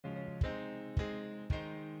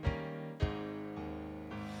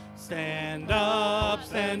Stand up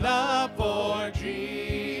for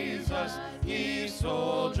Jesus, ye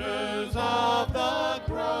soldiers of the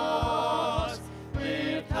cross.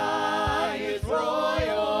 Lift high his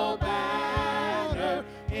royal banner,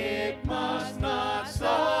 it must not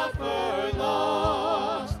suffer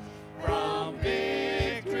loss. From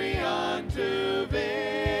victory unto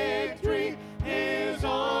victory, his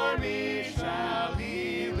army shall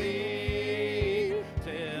he lead,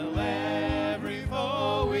 till every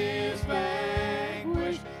foe is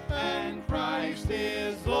vanquished, and Christ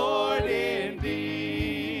is Lord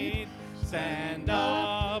indeed. Stand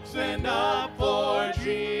up for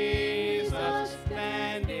Jesus,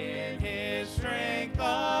 and in his strength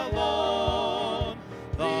alone.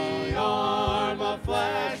 The arm of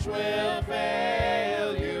flesh will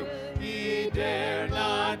fail you, he dare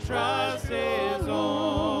not trust his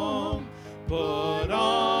own. Put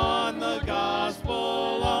on the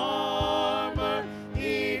gospel armor,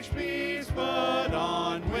 each piece put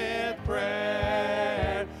on with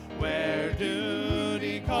prayer. Where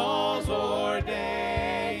duty calls or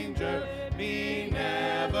danger, be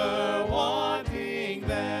never wanting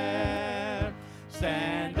there.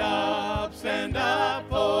 Stand up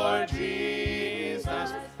for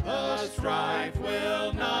Jesus, the strife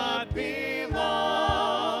will not be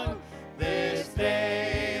long. This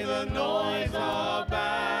day the noise of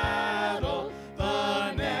battle,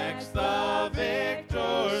 the next the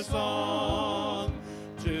victor's song.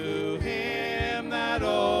 To him that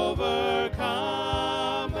overcometh,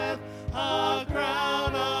 a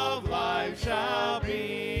crown of life shall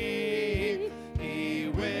be. He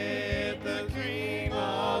with the cream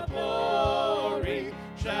of glory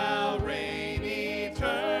shall reign eternally.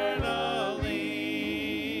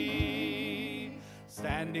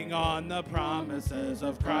 Standing on the promises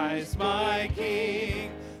of Christ my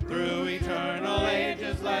King, through eternal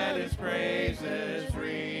ages let his praises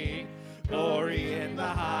ring. Glory in the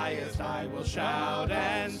highest I will shout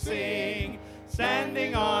and sing,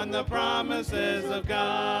 standing on the promises of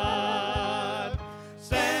God.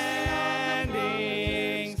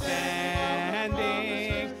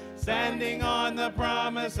 Standing on the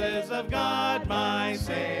promises of God, my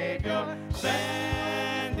Savior.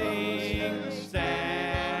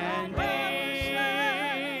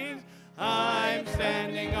 I'm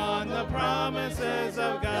standing on the promises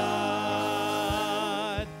of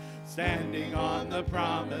God. Standing on the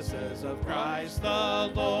promises of Christ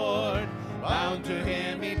the Lord, bound to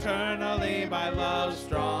him eternally by love's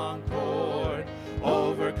strong cord,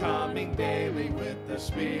 overcoming daily with the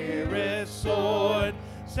Spirit's sword.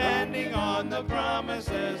 Standing on the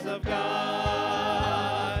promises of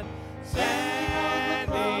God.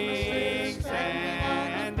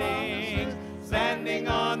 Standing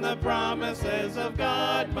on the promises of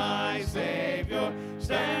God, my Savior.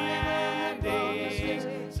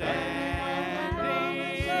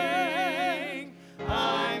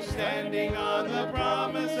 I'm standing on the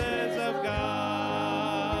promises of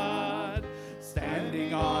God.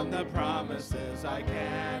 Standing on the promises, I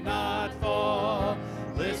cannot fall,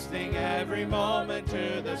 listening every moment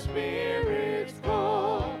to the Spirit's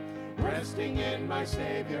call, resting in my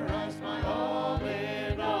Savior as my all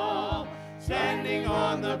in all. Standing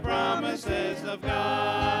on the promises of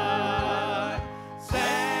God.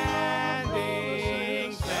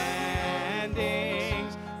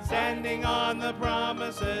 Standing on the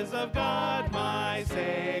promises of God, my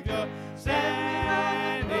Savior.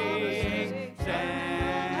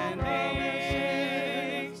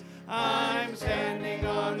 I'm standing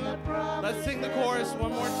on the promises. Let's sing the chorus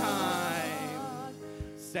one more time.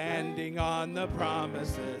 Standing on the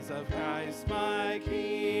promises of Christ my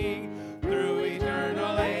King, through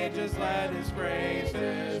eternal ages let his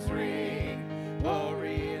praises ring.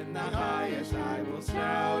 Glory in the highest I will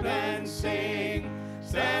shout and sing,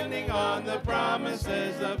 standing on the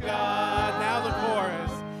promises of God. Now the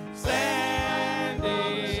chorus.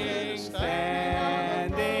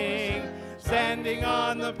 Standing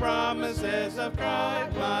on the promises of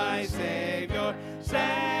God, my Savior.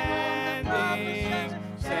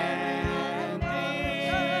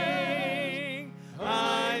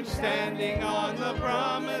 I'm standing on the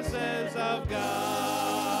promises of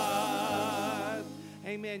God.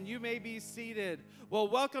 Amen. You may be seated. Well,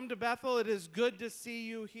 welcome to Bethel. It is good to see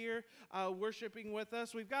you here worshiping with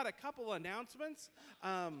us. We've got a couple announcements.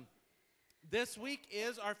 This week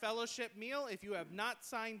is our fellowship meal. If you have not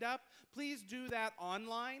signed up, please do that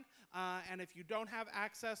online. And if you don't have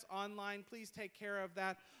access online, please take care of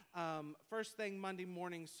that first thing Monday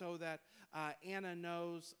morning so that Anna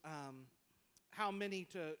knows how many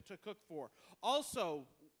to cook for. Also,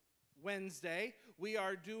 Wednesday, we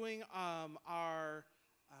are doing our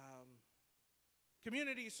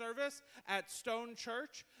community service at Stone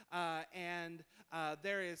Church, and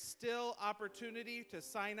there is still opportunity to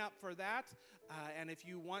sign up for that, and if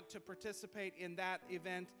you want to participate in that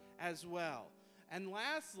event as well. And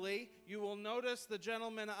lastly, you will notice the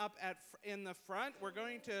gentleman up in the front. We're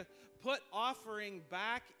going to put offering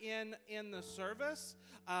back in the service.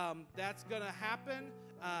 That's going to happen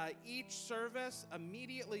each service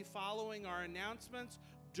immediately following our announcements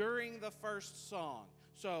during the first song.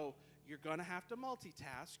 So you're going to have to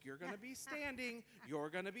multitask. You're going to be standing. You're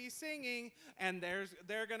going to be singing. And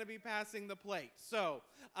they're going to be passing the plate. So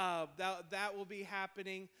that will be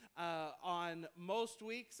happening on most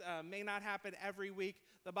weeks. May not happen every week.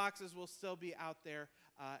 The boxes will still be out there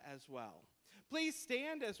as well. Please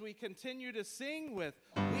stand as we continue to sing with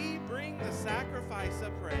 "We Bring the Sacrifice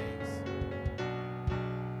of Praise."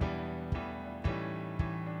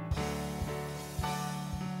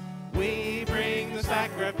 We bring the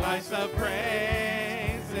sacrifice of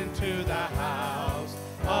praise into the house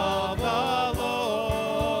of the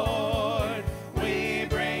Lord. We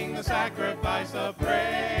bring the sacrifice of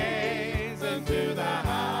praise into the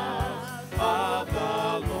house of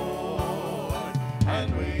the Lord.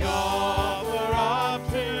 And we offer up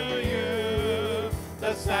to you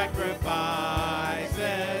the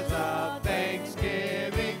sacrifices of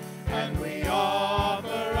thanksgiving. And we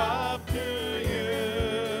offer up to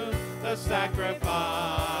you the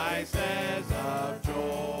sacrifices of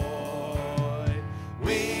joy.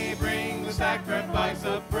 We bring the sacrifice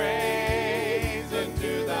of praise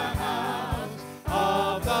into the house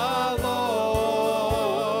of the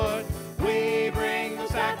Lord. We bring the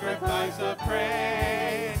sacrifice of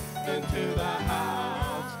praise into the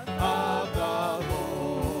house of the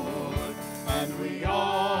Lord. And we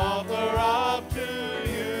offer up to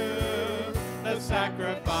you the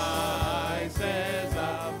sacrifices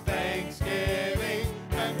of thanksgiving,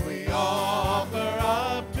 and we offer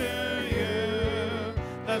up to you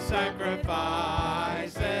the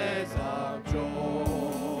sacrifices of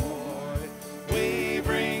joy. We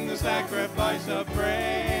bring the sacrifice of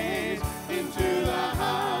praise into the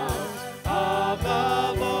house of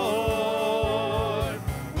the Lord.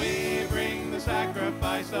 We bring the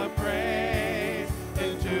sacrifice of praise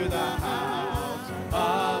into the house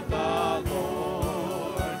of the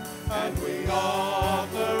Lord. And we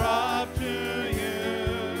offer up to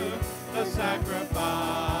you the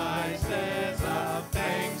sacrifices of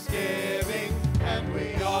thanksgiving, and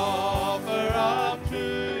we offer up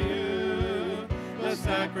to you the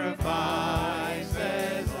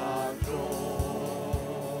sacrifices of joy.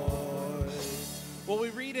 Well, we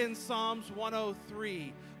read in Psalms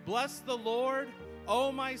 103, "Bless the Lord,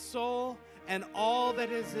 O my soul, and all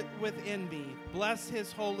that is within me. Bless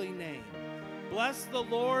his holy name. Bless the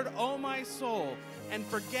Lord, O my soul, and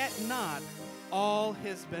forget not all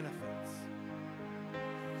his benefits."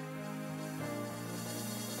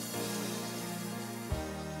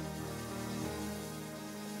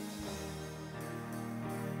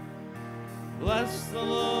 Bless the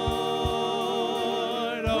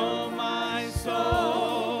Lord, O my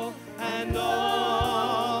soul, and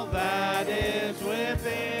all that is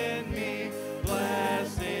within me.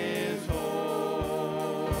 Bless his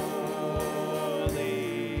holy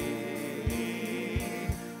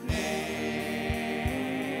name.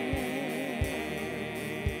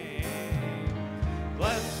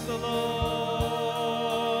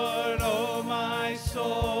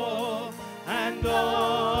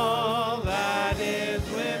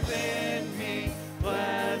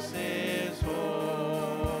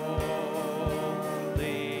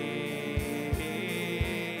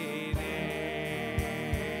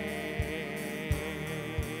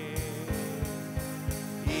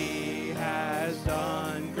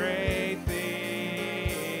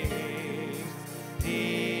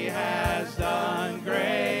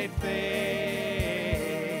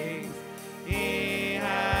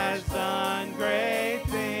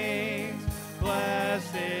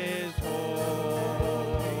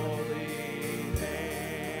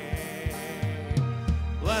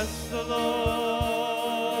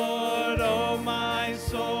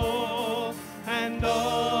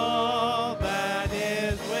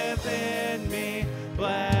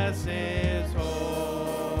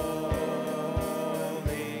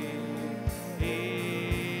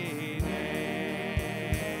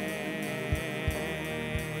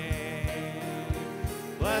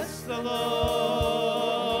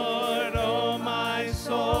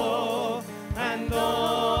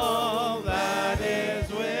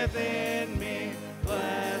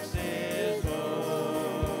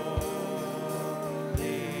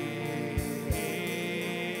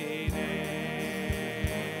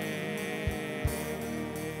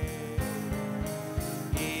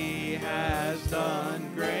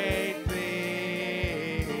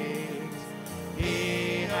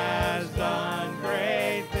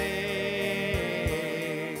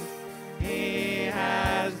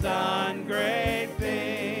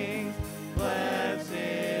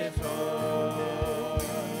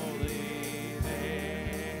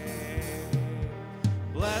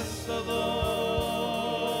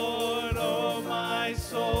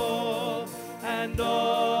 and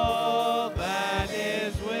all that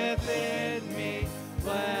is within me.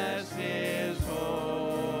 Bless his holy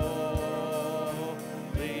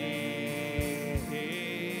name.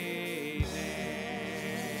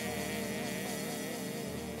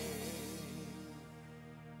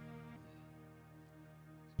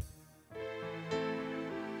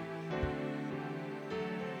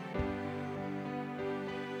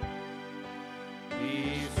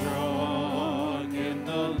 Be strong in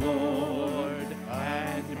the Lord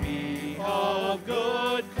and be of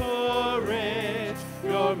good courage.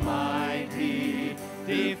 Your mighty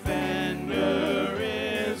defender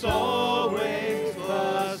is always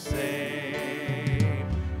the same.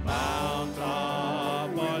 Mount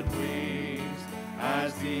up on wings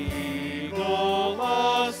as the eagle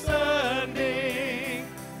ascending.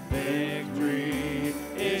 Victory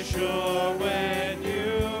is sure when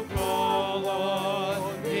you call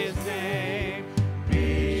on his name.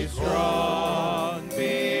 Be strong,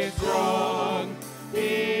 be strong,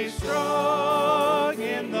 be strong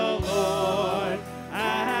in the Lord,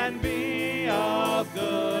 and be of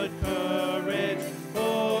good courage,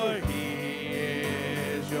 for he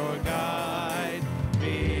is your guide.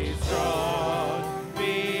 Be strong,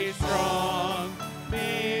 be strong,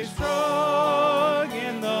 be strong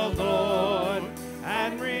in the Lord,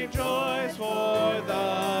 and rejoice, for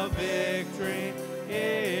the victory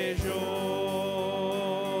is yours.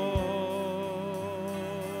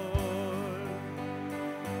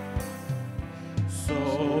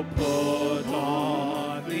 So put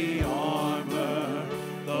on the armor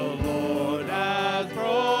the Lord has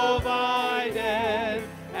provided,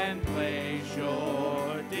 and place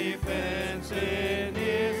your defense in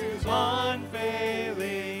his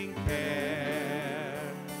unfailing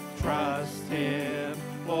care. Trust him,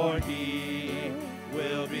 for he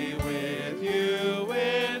will be with you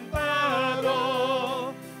in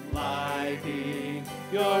battle, lighting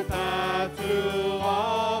your path to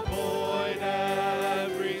avoid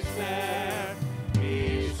every snare.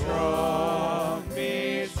 Be strong,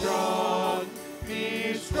 be strong,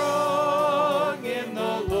 be strong in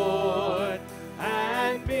the Lord,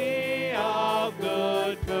 and be of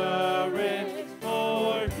good courage,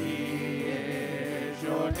 for he is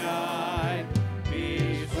your guide.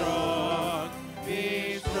 Be strong,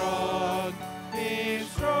 be strong, be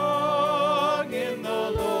strong in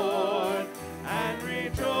the Lord, and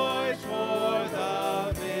rejoice, for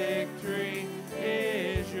the victory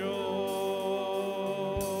is yours.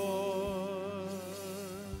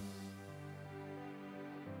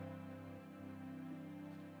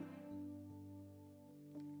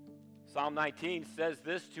 Psalm 19 says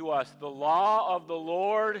this to us: the law of the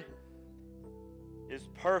Lord is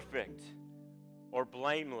perfect or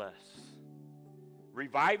blameless,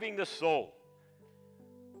 reviving the soul.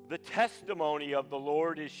 The testimony of the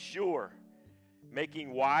Lord is sure,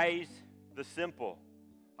 making wise the simple.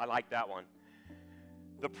 I like that one.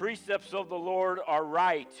 The precepts of the Lord are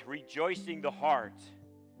right, rejoicing the heart.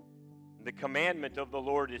 The commandment of the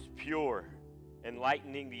Lord is pure,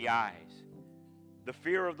 enlightening the eyes. The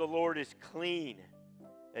fear of the Lord is clean,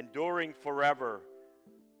 enduring forever.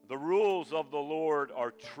 The rules of the Lord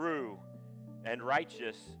are true and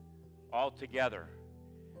righteous altogether.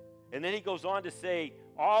 And then he goes on to say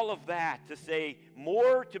all of that, to say,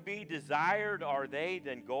 more to be desired are they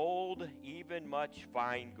than gold, even much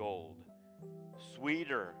fine gold.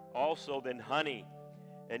 Sweeter also than honey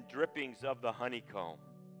and drippings of the honeycomb.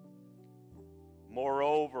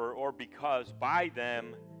 Moreover, or because by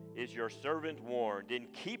them is your servant warned, in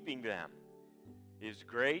keeping them is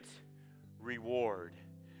great reward.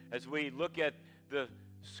 As we look at the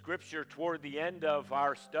scripture toward the end of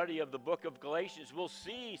our study of the book of Galatians, we'll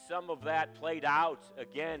see some of that played out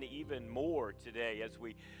again even more today as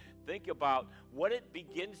we think about what it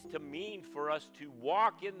begins to mean for us to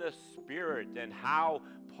walk in the Spirit, and how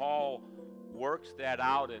Paul works that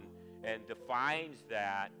out and defines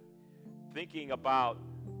that, thinking about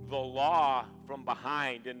the law from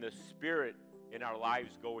behind and the Spirit in our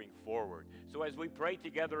lives going forward. So as we pray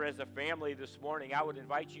together as a family this morning, I would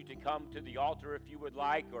invite you to come to the altar if you would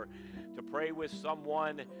like, or to pray with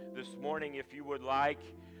someone this morning if you would like,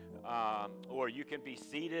 or you can be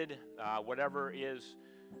seated, whatever is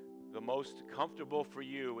the most comfortable for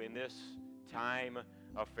you in this time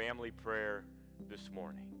of family prayer this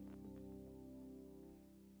morning.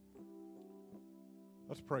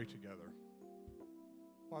 Let's pray together.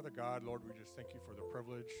 Father God, Lord, we just thank you for the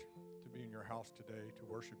privilege to be in your house today, to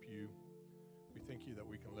worship you. We thank you that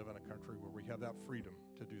we can live in a country where we have that freedom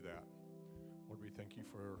to do that. Lord, we thank you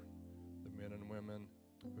for the men and women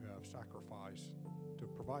who have sacrificed to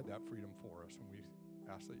provide that freedom for us. And we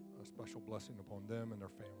ask a special blessing upon them and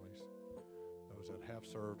their families, those that have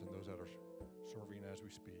served and those that are serving as we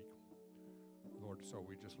speak. Lord, so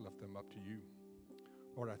we just lift them up to you.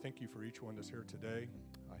 Lord, I thank you for each one that's here today.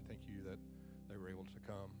 I thank you that they were able to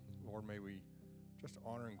come. Lord, may we just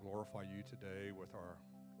honor and glorify you today with our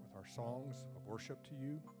songs of worship to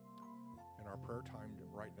you and our prayer time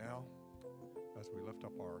right now as we lift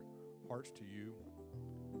up our hearts to you,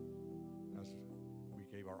 as we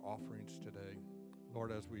gave our offerings today.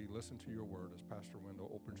 Lord, as we listen to your word, as Pastor Wendell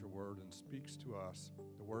opens your word and speaks to us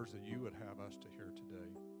the words that you would have us to hear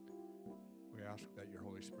today, we ask that your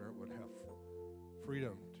Holy Spirit would have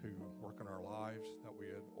freedom to work in our lives, that we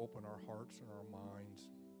would open our hearts and our minds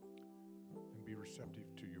and be receptive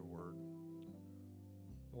to your word.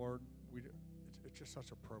 Lord, it's just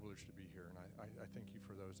such a privilege to be here, and I thank you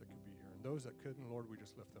for those that could be here. And those that couldn't, Lord, we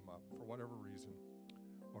just lift them up for whatever reason.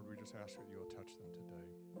 Lord, we just ask that you will touch them today.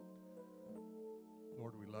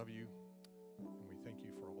 Lord, we love you, and we thank you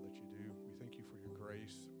for all that you do. We thank you for your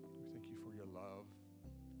grace. We thank you for your love,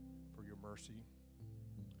 for your mercy,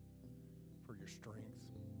 for your strength,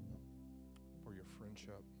 for your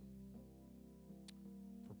friendship,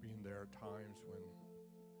 for being there at times when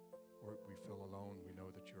we feel alone. We know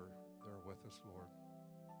that you're there with us, Lord.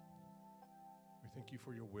 We thank you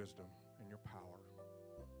for your wisdom and your power.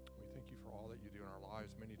 We thank you for all that you do in our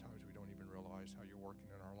lives. Many times we don't even realize how you're working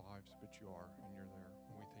in our lives, but you are, and you're there,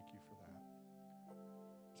 and we thank you for that.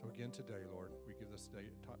 So again today, Lord, we give this day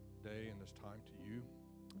and this time to you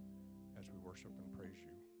as we worship and praise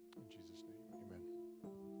you. In Jesus' name, amen.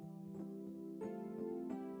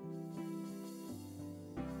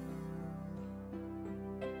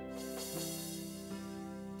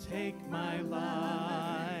 Take my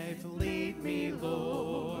life, lead me,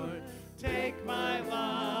 Lord. Take my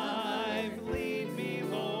life, lead me,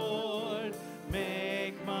 Lord.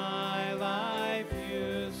 Make my life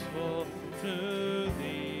useful to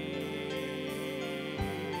thee.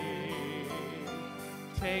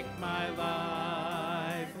 Take my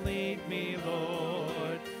life, lead me,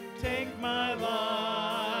 Lord. Take my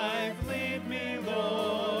life, lead me,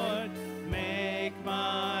 Lord. Make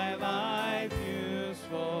my life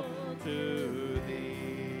useful to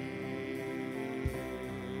thee.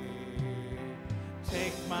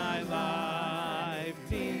 Take my life,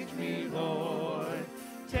 teach me, Lord.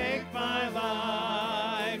 Take my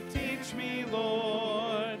life, teach me,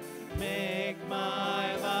 Lord. Make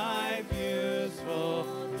my life useful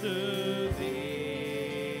to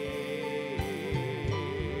thee.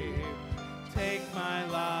 Take my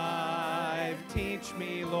life, teach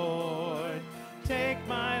me, Lord. Take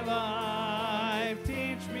my life,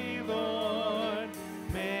 teach me, Lord.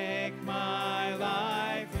 Make my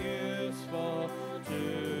life useful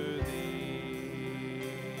to thee.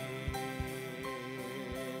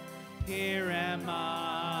 Here am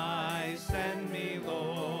I, send me,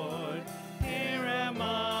 Lord. Here am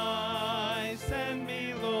I, send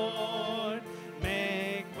me, Lord.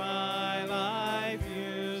 Make my life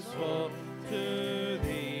useful to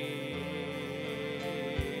thee.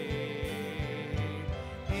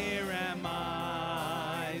 Here am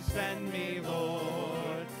I, send me,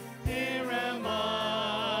 Lord. Here am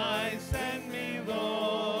I, send me,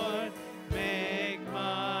 Lord. Make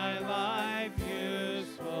my life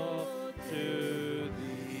useful to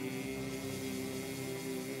thee.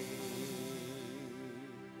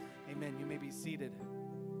 Amen. You may be seated.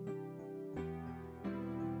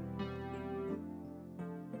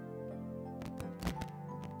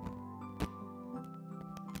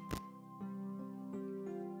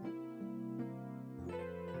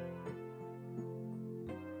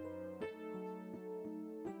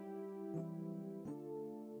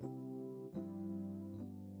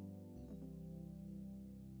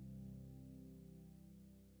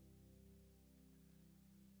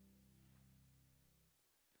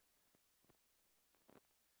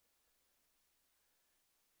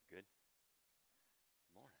 Good?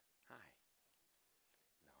 Morning. Hi.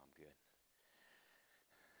 No, I'm good.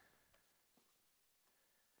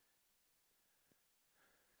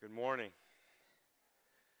 Good morning.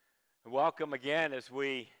 And welcome again as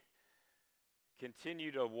we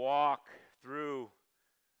continue to walk through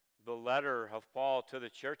the letter of Paul to the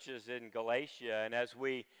churches in Galatia. And as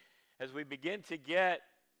we begin to get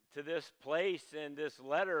to this place in this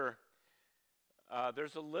letter,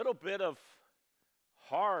 there's a little bit of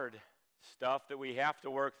hard stuff that we have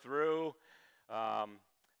to work through. I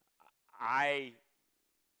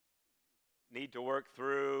need to work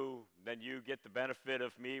through, then you get the benefit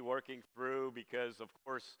of me working through, because of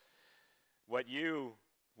course what you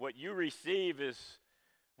receive is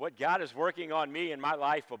what God is working on me and my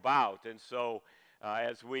life about. And so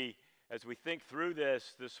as we as we think through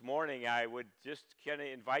this morning, I would just kind of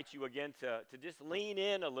invite you again to just lean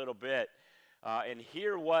in a little bit and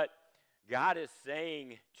hear what God is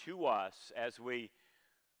saying to us as we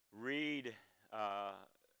read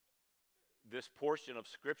this portion of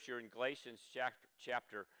Scripture in Galatians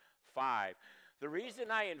chapter 5. The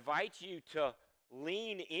reason I invite you to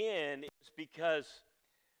lean in is because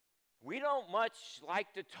we don't much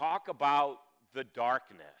like to talk about the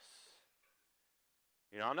darkness.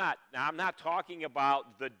 You know, I'm not talking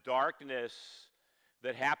about the darkness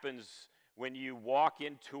that happens when you walk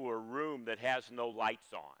into a room that has no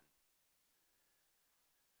lights on.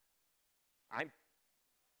 I'm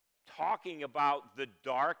talking about the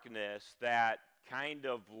darkness that kind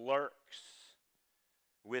of lurks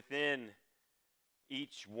within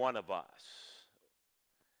each one of us.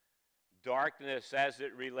 Darkness as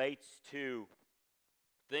it relates to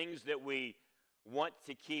things that we want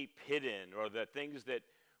to keep hidden, or the things that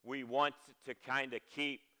we want to kind of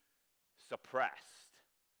keep suppressed.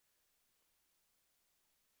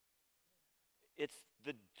 It's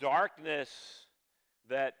the darkness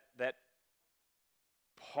that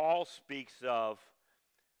Paul speaks of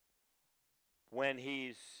when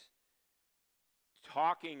he's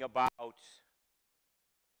talking about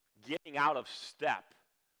getting out of step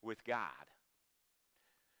with God.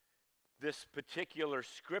 This particular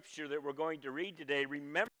scripture that we're going to read today,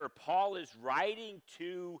 remember, Paul is writing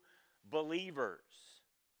to believers.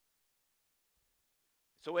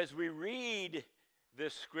 So as we read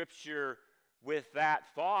this scripture with that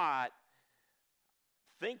thought,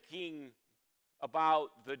 thinking about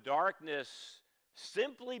the darkness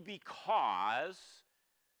simply because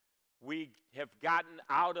we have gotten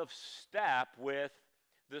out of step with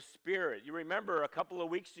the Spirit. You remember a couple of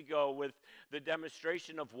weeks ago with the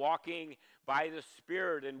demonstration of walking by the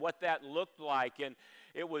Spirit and what that looked like. And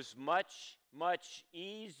it was much, much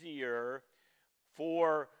easier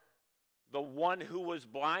for the one who was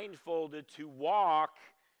blindfolded to walk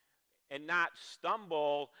and not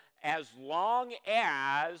stumble as long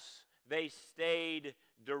as they stayed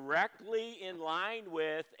directly in line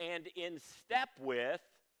with and in step with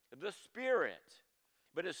the Spirit.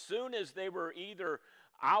 But as soon as they were either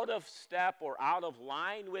out of step or out of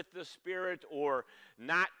line with the Spirit or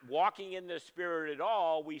not walking in the Spirit at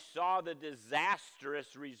all, we saw the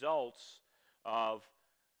disastrous results of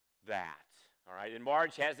that. All right, and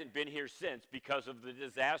Marge hasn't been here since because of the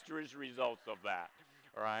disastrous results of that.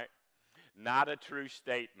 All right, not a true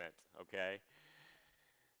statement, okay?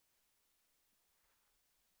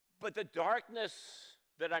 But the darkness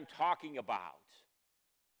that I'm talking about,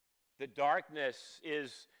 the darkness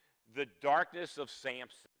is the darkness of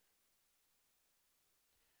Samson.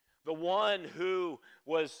 The one who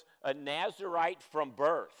was a Nazirite from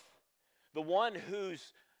birth. The one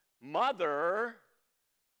whose mother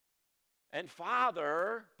and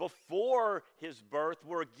father, before his birth,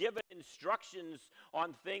 were given instructions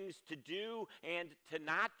on things to do and to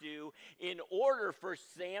not do in order for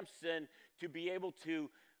Samson to be able to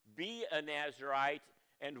be a Nazirite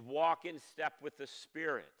and walk in step with the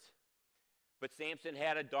Spirit. But Samson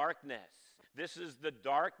had a darkness. This is the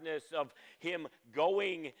darkness of him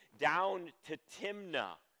going down to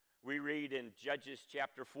Timnah. We read in Judges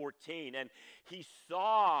chapter 14. And he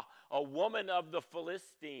saw a woman of the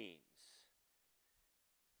Philistines.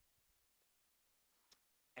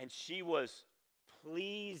 And she was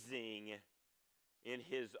pleasing in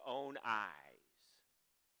his own eyes.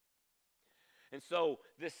 And so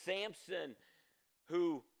this Samson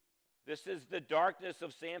this is the darkness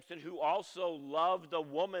of Samson, who also loved a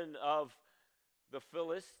woman of the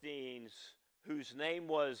Philistines whose name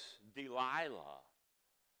was Delilah,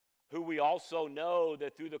 who we also know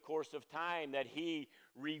that through the course of time that he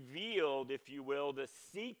revealed, if you will, the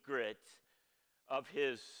secret of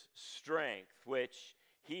his strength, which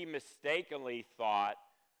he mistakenly thought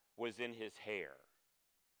was in his hair.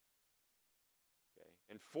 Okay?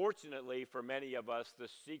 And fortunately for many of us, the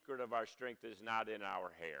secret of our strength is not in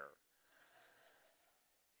our hair.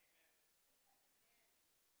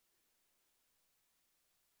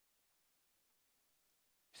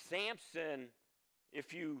 Samson,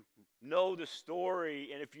 if you know the story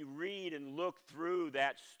and if you read and look through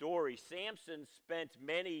that story, Samson spent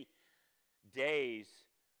many days,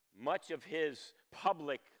 much of his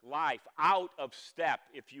public life, out of step,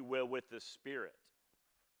 if you will, with the Spirit.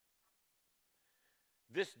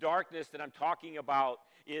 This darkness that I'm talking about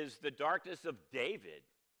is the darkness of David.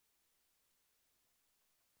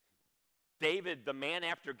 David, the man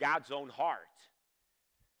after God's own heart,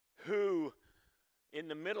 who in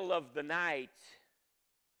the middle of the night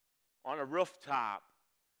on a rooftop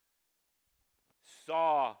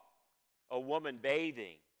saw a woman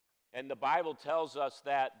bathing And the Bible tells us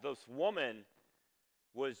that this woman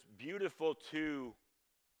was beautiful to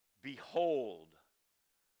behold.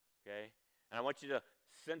 Okay? And I want you to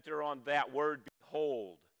center on that word,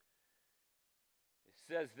 behold.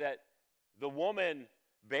 It says that the woman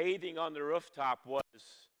bathing on the rooftop was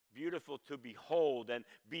beautiful to behold. And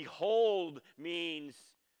behold means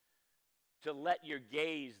to let your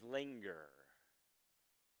gaze linger.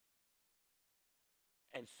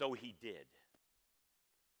 And so he did.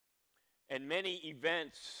 And many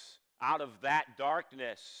events out of that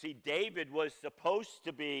darkness. See, David was supposed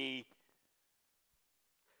to be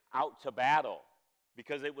out to battle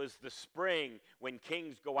because it was the spring when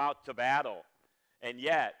kings go out to battle. And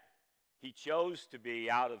yet, he chose to be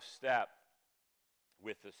out of step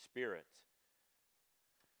with the Spirit.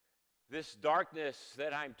 This darkness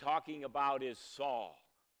that I'm talking about is Saul.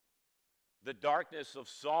 The darkness of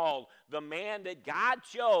Saul, the man that God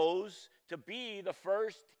chose to be the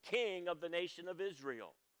first king of the nation of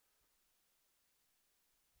Israel,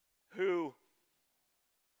 who,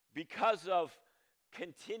 because of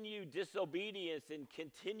continued disobedience and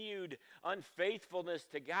continued unfaithfulness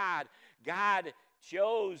to God, God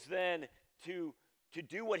chose then to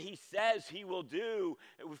do what he says he will do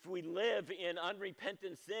if we live in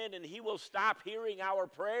unrepentant sin, and he will stop hearing our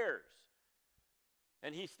prayers.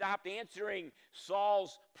 And he stopped answering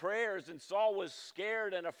Saul's prayers, and Saul was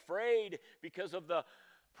scared and afraid because of the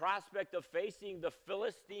prospect of facing the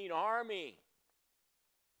Philistine army.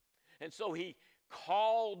 And so he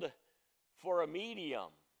called for a medium,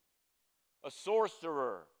 a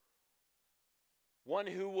sorcerer, one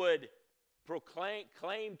who would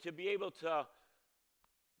claim to be able to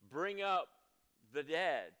bring up the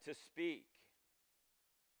dead to speak.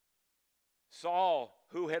 Saul,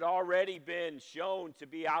 who had already been shown to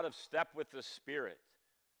be out of step with the Spirit.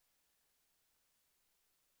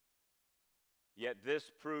 Yet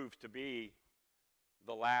this proved to be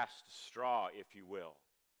the last straw, if you will.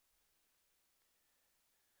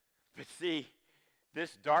 But see,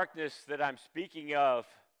 this darkness that I'm speaking of,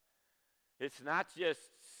 it's not just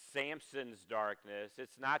Samson's darkness.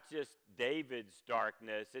 It's not just David's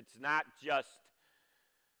darkness. It's not just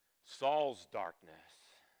Saul's darkness.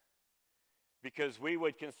 Because we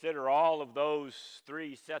would consider all of those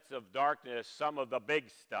three sets of darkness some of the big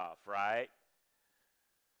stuff, right?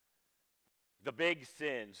 The big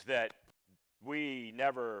sins that we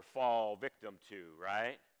never fall victim to,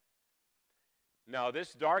 right? Now,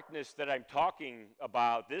 this darkness that I'm talking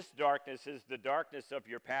about, this darkness is the darkness of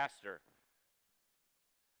your pastor,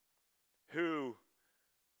 who,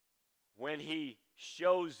 when he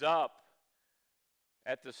shows up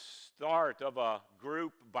at the start of a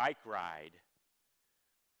group bike ride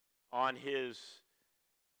on his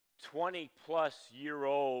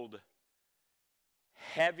 20-plus-year-old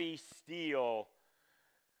heavy steel,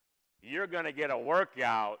 you're going to get a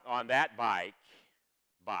workout on that bike.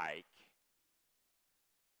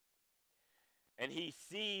 And he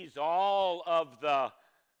sees all of the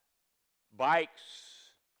bikes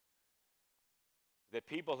that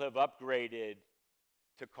people have upgraded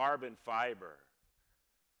to carbon fiber.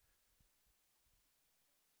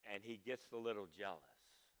 And he gets a little jealous.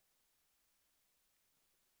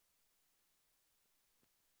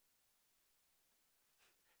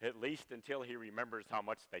 At least until he remembers how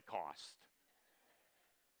much they cost.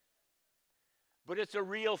 But it's a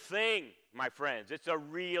real thing, my friends. It's a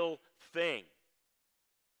real thing.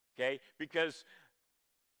 Okay? Because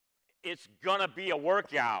it's going to be a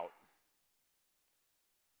workout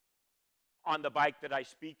on the bike that I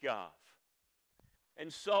speak of.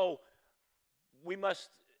 And so we must,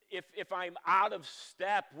 if I'm out of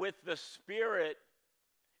step with the Spirit,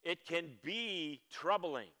 it can be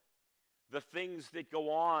troubling, the things that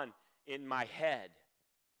go on in my head.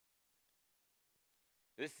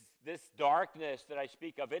 This darkness that I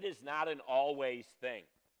speak of, it is not an always thing.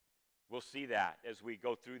 We'll see that as we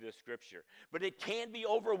go through this scripture. But it can be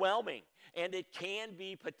overwhelming, and it can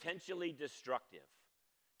be potentially destructive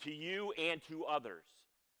to you and to others.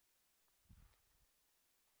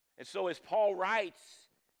 And so as Paul writes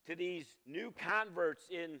to these new converts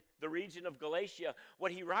in the region of Galatia,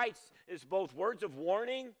 what he writes is both words of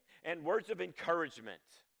warning and words of encouragement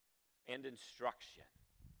and instruction.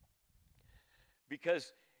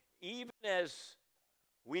 Because even as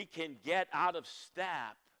we can get out of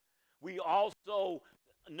step, we also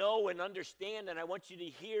know and understand, and I want you to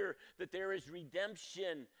hear, that there is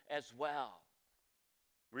redemption as well.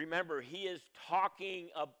 Remember, he is talking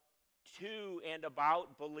to and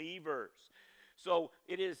about believers. So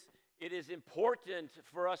it is important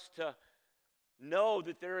for us to know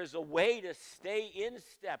that there is a way to stay in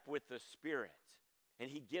step with the Spirit. And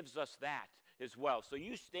he gives us that. as well. So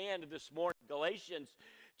you stand this morning, Galatians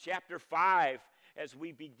chapter 5, as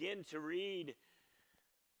we begin to read,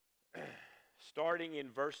 starting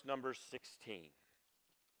in verse number 16.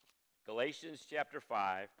 Galatians chapter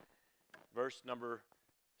 5, verse number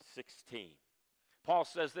 16. Paul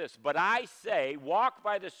says this, "But I say, walk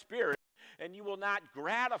by the Spirit, and you will not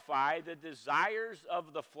gratify the desires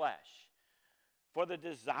of the flesh. For the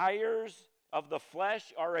desires of the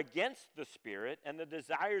flesh are against the Spirit, and the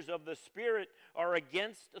desires of the Spirit are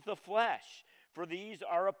against the flesh. For these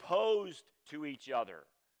are opposed to each other,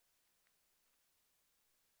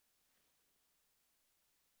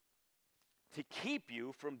 to keep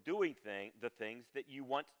you from doing the things that you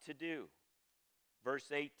want to do."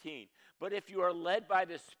 Verse 18, "But if you are led by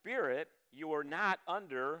the Spirit, you are not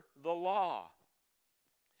under the law.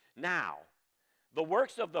 Now, the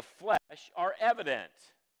works of the flesh are evident: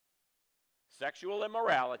 sexual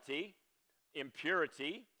immorality,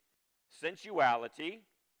 impurity, sensuality,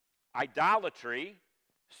 idolatry,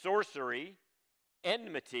 sorcery,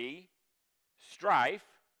 enmity,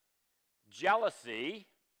 strife, jealousy,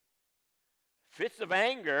 fits of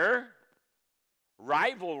anger,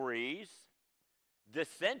 rivalries,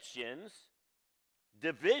 dissensions,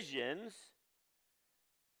 divisions,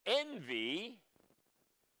 envy,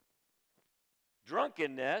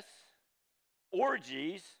 drunkenness,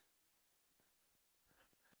 orgies,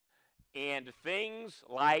 and things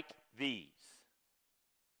like these.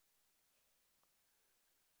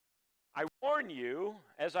 I warn you,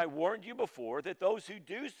 as I warned you before, that those who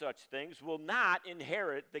do such things will not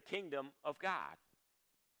inherit the kingdom of God."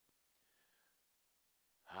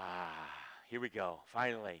 Here we go,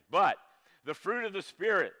 finally. "But the fruit of the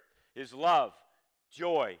Spirit is love,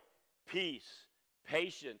 joy, peace,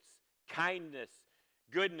 patience, kindness,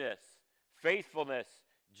 goodness, faithfulness,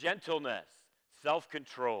 gentleness,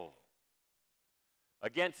 self-control.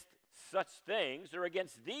 Against such things, or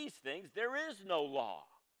against these things, there is no law."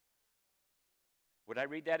 Would I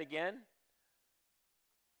read that again?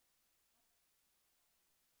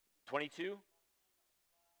 22?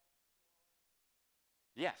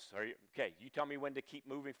 Yes. Are you, okay, you tell me when to keep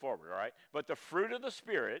moving forward, all right? "But the fruit of the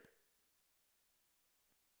Spirit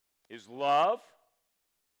is love,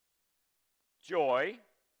 joy,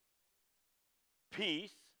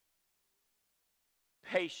 peace,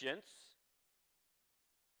 patience,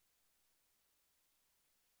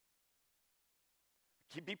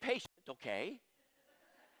 be patient, okay?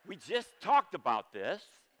 We just talked about this.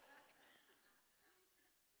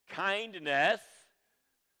 Kindness,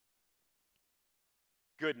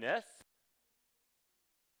 goodness,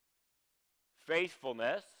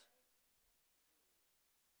 faithfulness,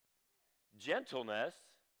 gentleness,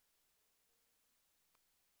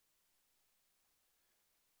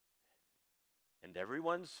 and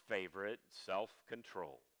everyone's favorite,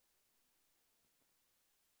 self-control."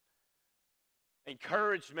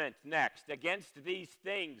 Encouragement next. "Against these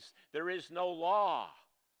things there is no law.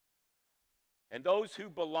 And those who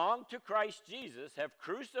belong to Christ Jesus have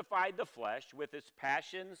crucified the flesh with its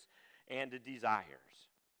passions and desires.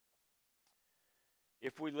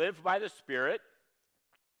 If we live by the Spirit,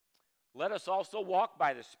 let us also walk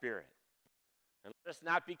by the Spirit. And let us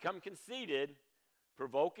not become conceited,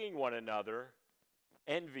 provoking one another,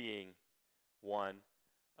 envying one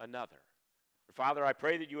another." Father, I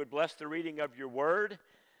pray that you would bless the reading of your word,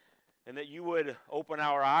 and that you would open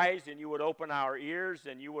our eyes, and you would open our ears,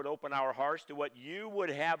 and you would open our hearts to what you would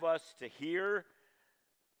have us to hear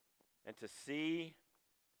and to see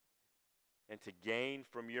and to gain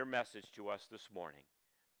from your message to us this morning.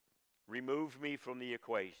 Remove me from the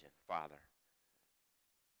equation, Father,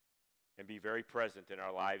 and be very present in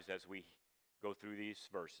our lives as we go through these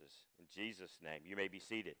verses. In Jesus' name, you may be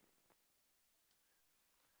seated.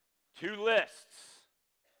 Two lists.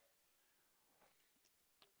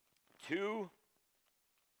 Two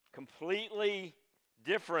completely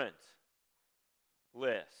different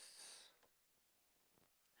lists.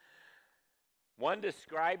 One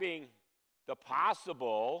describing the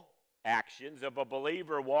possible actions of a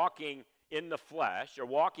believer walking in the flesh or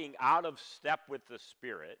walking out of step with the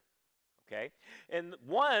Spirit, okay? And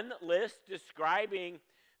one list describing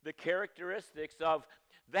the characteristics of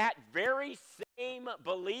that very same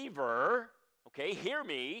believer, okay, hear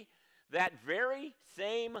me, that very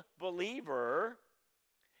same believer,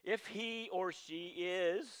 if he or she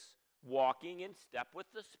is walking in step with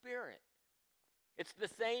the Spirit. It's the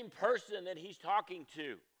same person that he's talking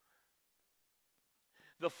to.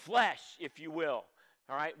 The flesh, if you will.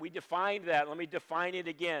 All right, we defined that. Let me define it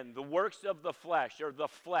again. The works of the flesh, or the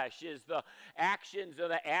flesh, is the actions or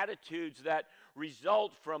the attitudes that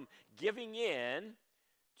result from giving in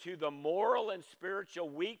to the moral and spiritual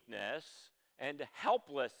weakness and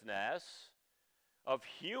helplessness of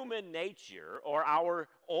human nature, or our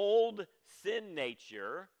old sin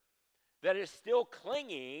nature, that is still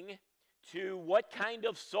clinging to what kind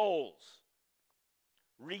of souls?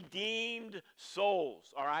 Redeemed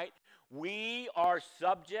souls, all right? We are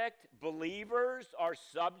subject, believers are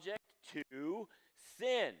subject to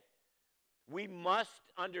sin. We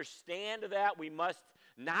must understand that. We must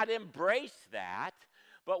not embrace that,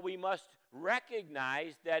 but we must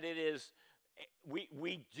recognize that it is,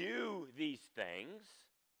 we do these things,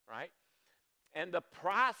 right? And the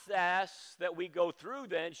process that we go through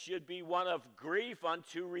then should be one of grief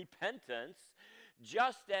unto repentance,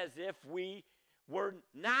 just as if we were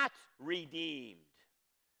not redeemed.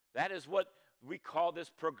 That is what we call this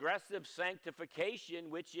progressive sanctification,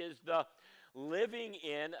 which is the living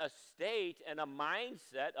in a state and a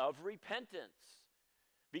mindset of repentance.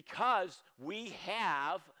 Because we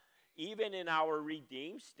have, even in our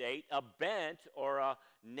redeemed state, a bent or a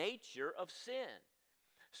nature of sin.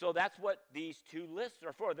 So that's what these two lists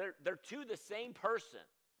are for. They're to the same person.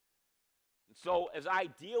 So as I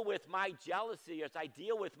deal with my jealousy, as I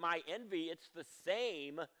deal with my envy, it's the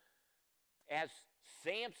same as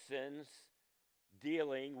Samson's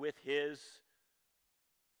dealing with his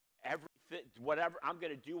everything, whatever, I'm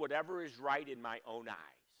going to do whatever is right in my own eyes.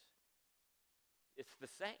 It's the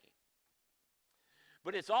same.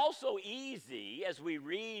 But it's also easy, as we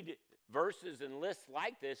read verses and lists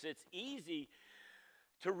like this, it's easy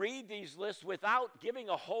to read these lists without giving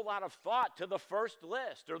a whole lot of thought to the first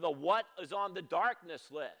list, or the what is on the darkness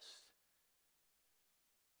list.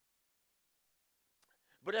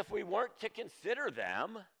 But if we weren't to consider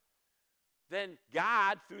them, then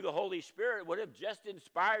God, through the Holy Spirit, would have just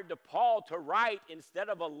inspired to Paul to write, instead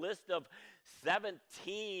of a list of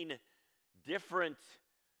 17 different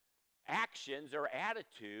actions or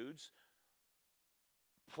attitudes,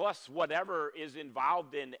 plus whatever is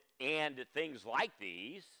involved in and things like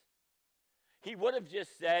these, he would have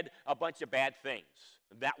just said a bunch of bad things.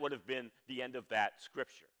 That would have been the end of that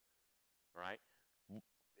scripture, right?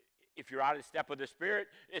 If you're out of step with the Spirit,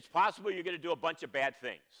 it's possible you're going to do a bunch of bad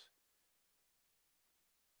things.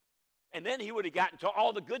 And then he would have gotten to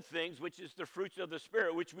all the good things, which is the fruits of the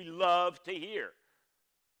Spirit, which we love to hear,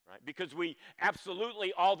 right? Because we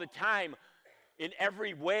absolutely all the time, in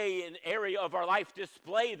every way and area of our life,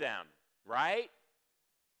 display them, right?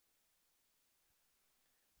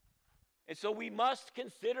 And so we must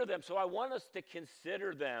consider them. So I want us to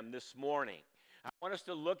consider them this morning. I want us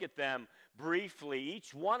to look at them briefly,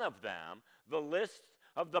 each one of them, the list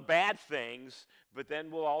of the bad things, but then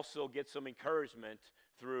we'll also get some encouragement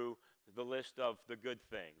through the list of the good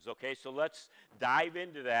things. Okay, so let's dive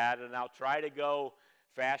into that, and I'll try to go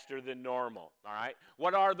faster than normal. All right,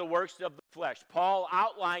 what are the works of the flesh? Paul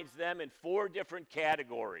outlines them in 4 different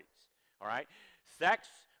categories. All right, sex,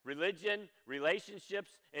 religion, relationships,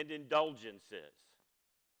 and indulgences.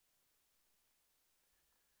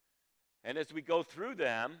 And as we go through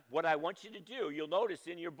them, what I want you to do, you'll notice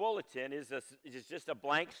in your bulletin is just a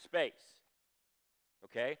blank space.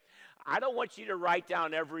 Okay? I don't want you to write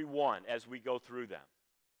down every one as we go through them.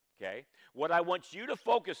 Okay? What I want you to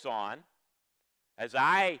focus on, as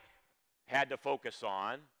I had to focus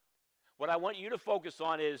on, what I want you to focus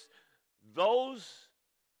on is those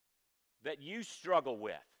that you struggle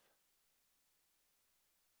with.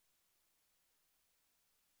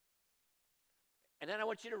 And then I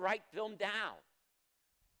want you to write them down,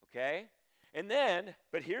 okay? And then,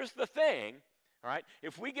 but here's the thing, all right?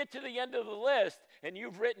 If we get to the end of the list and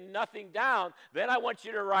you've written nothing down, then I want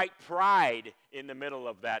you to write pride in the middle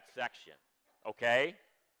of that section, okay?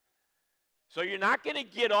 So you're not going to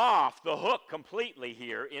get off the hook completely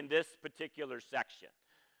here in this particular section,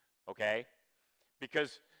 okay?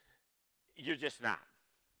 Because you're just not.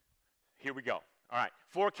 Here we go. All right,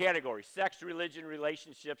 4 categories: sex, religion,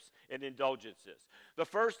 relationships, and indulgences. The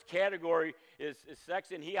first category is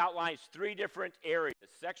sex, and he outlines 3 different areas: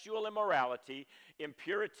 sexual immorality,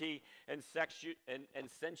 impurity, and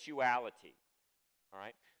sensuality. All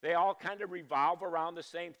right, they all kind of revolve around the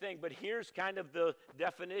same thing, but here's kind of the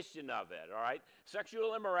definition of it. All right,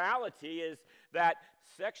 sexual immorality is that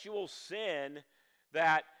sexual sin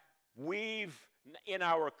that in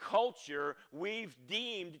our culture, we've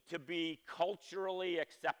deemed to be culturally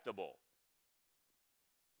acceptable.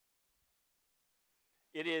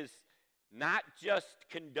 It is not just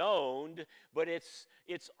condoned, but it's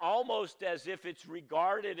almost as if it's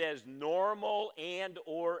regarded as normal and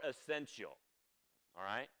or essential. All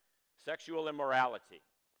right? Sexual immorality.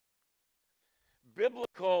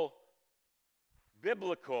 Biblical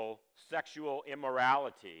sexual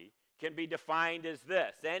immorality can be defined as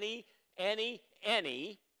this: any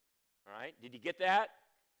All right? Did you get that?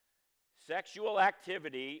 Sexual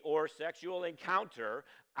activity or sexual encounter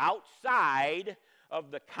outside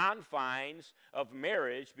of the confines of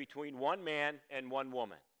marriage between one man and one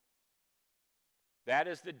woman. That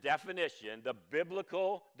is the definition, the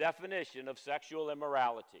biblical definition of sexual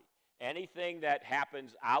immorality. Anything that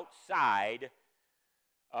happens outside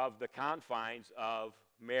of the confines of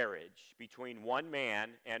marriage between one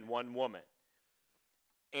man and one woman.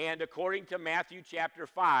 And according to Matthew chapter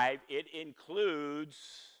 5, it includes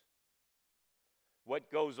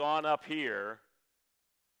what goes on up here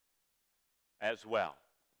as well.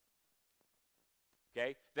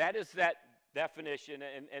 Okay? That is that definition.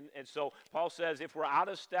 And so Paul says if we're out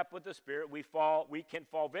of step with the Spirit, we can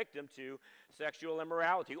fall victim to sexual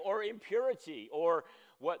immorality or impurity or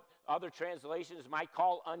what other translations might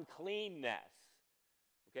call uncleanness.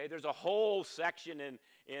 Okay? There's a whole section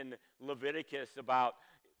in Leviticus about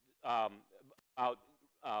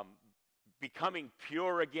becoming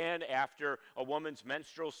pure again after a woman's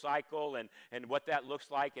menstrual cycle and what that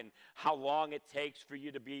looks like and how long it takes for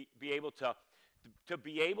you to be able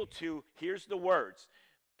to, here's the words,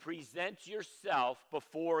 present yourself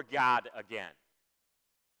before God again.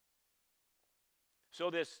 So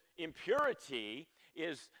this impurity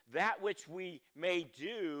is that which we may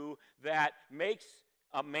do that makes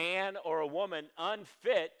a man or a woman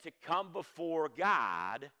unfit to come before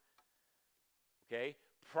God, okay,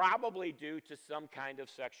 probably due to some kind of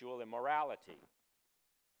sexual immorality.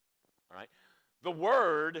 All right? The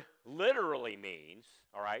word literally means,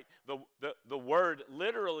 all right, the word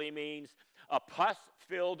literally means a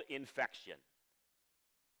pus-filled infection.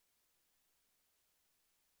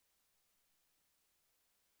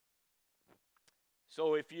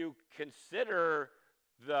 So if you consider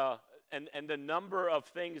the number of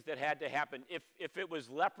things that had to happen, if it was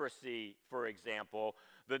leprosy, for example,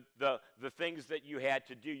 the things that you had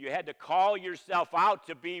to do, you had to call yourself out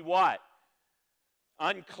to be what?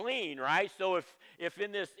 Unclean, right? So if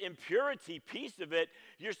in this impurity piece of it,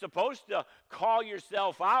 you're supposed to call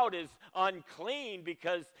yourself out as unclean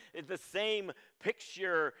because the same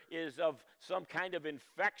picture is of some kind of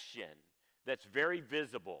infection that's very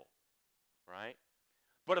visible, right?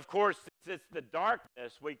 But of course, since it's the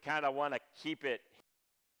darkness, we kind of want to keep it.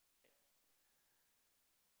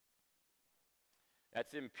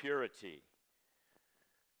 That's impurity.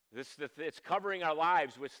 It's covering our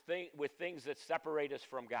lives with things that separate us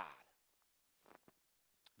from God.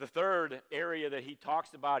 The third area that he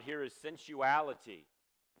talks about here is sensuality.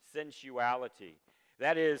 Sensuality.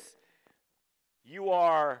 That is, you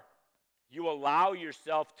allow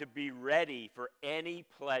yourself to be ready for any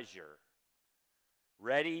pleasure.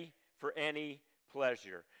 Ready for any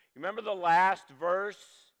pleasure. You remember the last verse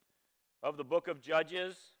of the book of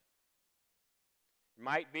Judges? It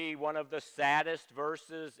might be one of the saddest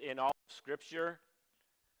verses in all of Scripture.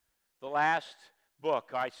 The last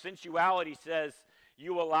book. Sensuality says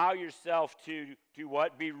you allow yourself to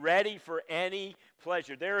what? Be ready for any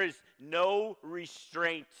pleasure. There is no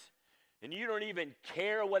restraint. And you don't even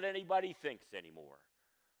care what anybody thinks anymore.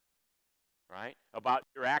 Right? About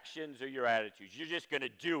your actions or your attitudes. You're just going to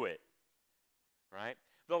do it. Right?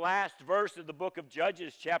 The last verse of the book of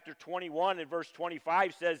Judges, chapter 21 and verse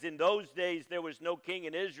 25 says, in those days there was no king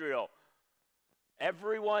in Israel.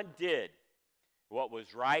 Everyone did what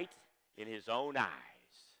was right in his own eyes.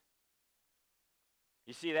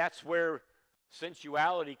 You see, that's where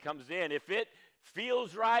sensuality comes in. If it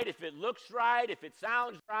feels right, if it looks right, if it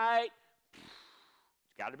sounds right,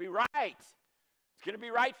 it's got to be right. It's going to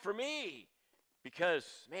be right for me. Because,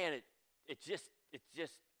 man, it just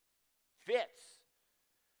fits.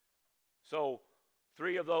 So,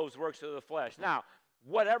 3 of those works of the flesh. Now,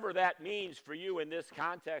 whatever that means for you in this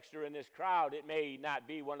context or in this crowd, it may not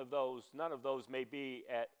be one of those, none of those may be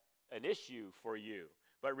an issue for you.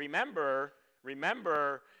 But remember,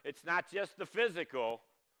 it's not just the physical,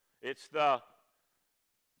 it's the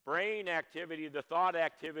brain activity, the thought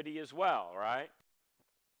activity as well, right?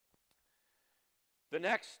 The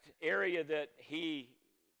next area that he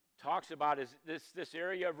talks about is this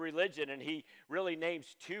area of religion, and he really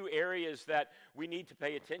names 2 areas that we need to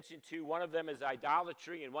pay attention to. One of them is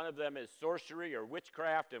idolatry, and one of them is sorcery or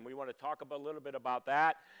witchcraft, and we want to talk a little bit about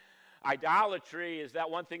that. Idolatry is that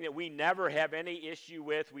one thing that we never have any issue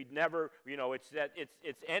with. We'd never,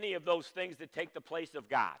 it's any of those things that take the place of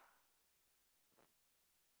God.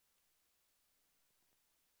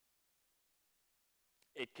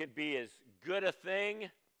 It could be as good a thing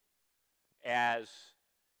as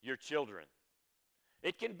your children.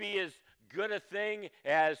 It can be as good a thing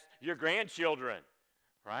as your grandchildren,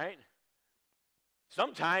 right?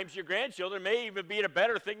 Sometimes your grandchildren may even be a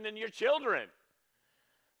better thing than your children.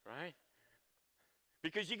 right?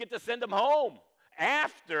 Because you get to send them home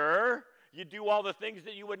after you do all the things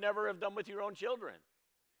that you would never have done with your own children.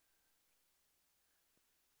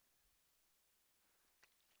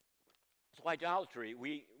 So idolatry,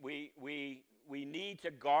 we need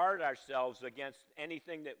to guard ourselves against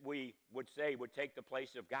anything that we would say would take the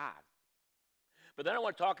place of God. But then I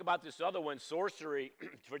want to talk about this other one, sorcery,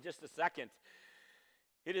 for just a second.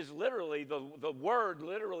 It is literally, the word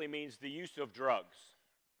literally means the use of drugs.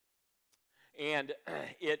 And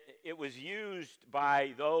it was used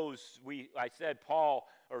by those, I said Paul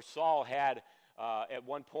or Saul had, at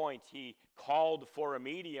one point, he called for a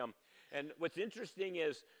medium. And what's interesting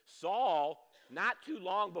is Saul, not too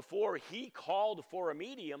long before he called for a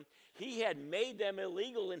medium, he had made them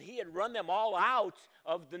illegal and he had run them all out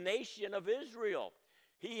of the nation of Israel.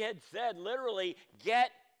 He had said literally,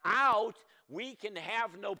 get out, we can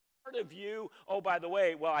have no part of you. Oh, by the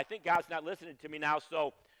way, well, I think God's not listening to me now,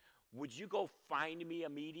 so would you go find me a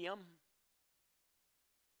medium?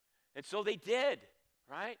 And so they did,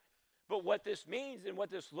 right? But what this means and what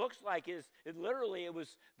this looks like is it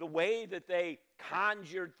was the way that they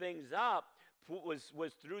conjured things up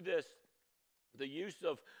was through the use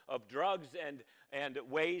of drugs and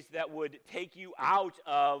ways that would take you out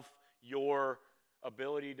of your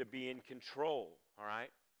ability to be in control, all right?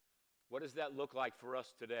 What does that look like for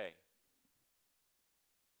us today?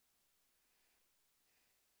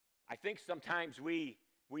 I think sometimes we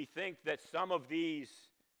think that some of these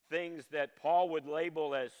things that Paul would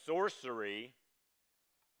label as sorcery,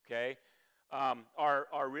 okay,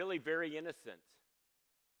 are really very innocent.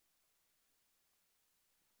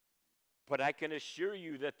 But I can assure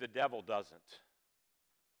you that the devil doesn't.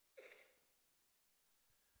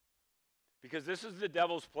 Because this is the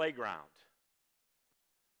devil's playground.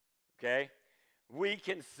 Okay? We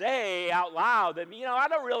can say out loud that, I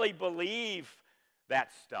don't really believe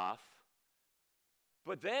that stuff.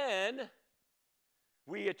 But then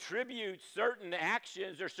we attribute certain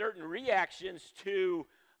actions or certain reactions to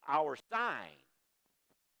our sign.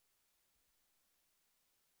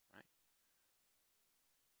 Right?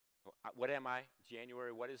 What am I?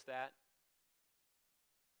 January, what is that?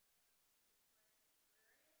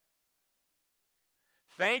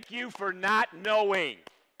 Thank you for not knowing.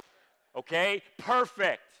 Okay?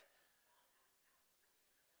 Perfect.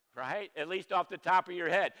 Right? At least off the top of your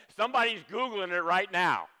head. Somebody's Googling it right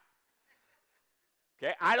now.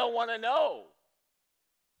 Okay? I don't want to know.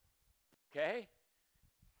 Okay?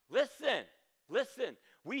 Listen.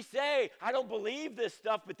 We say, I don't believe this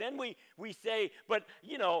stuff, but then we say, but,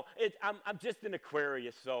 I'm just an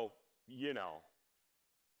Aquarius, so,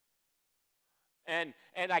 And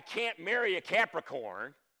I can't marry a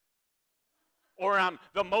Capricorn, or I'm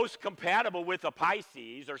the most compatible with a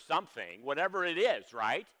Pisces or something, whatever it is,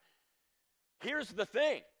 right? Here's the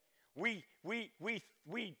thing. We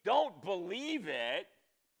don't believe it,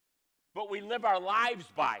 but we live our lives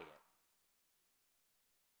by it.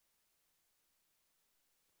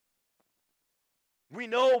 We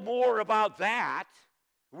know more about that.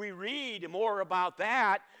 We read more about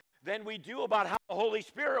that than we do about how the Holy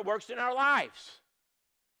Spirit works in our lives.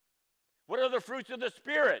 What are the fruits of the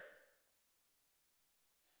Spirit?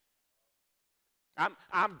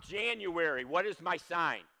 I'm January. What is my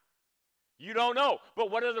sign? You don't know.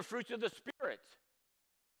 But what are the fruits of the Spirit?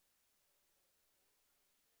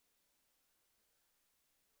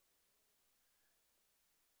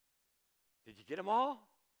 Did you get them all?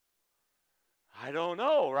 I don't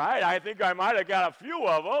know, right? I think I might have got a few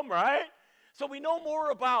of them, right? So we know more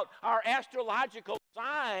about our astrological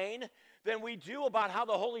sign than we do about how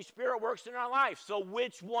the Holy Spirit works in our life. So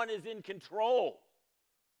which one is in control?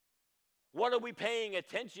 What are we paying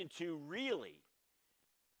attention to really?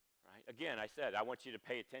 Right? Again, I said I want you to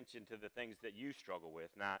pay attention to the things that you struggle with,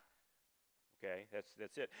 not, okay,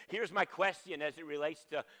 that's it. Here's my question as it relates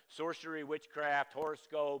to sorcery, witchcraft,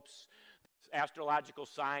 horoscopes, astrological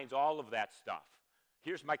signs, all of that stuff.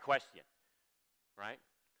 Here's my question, right?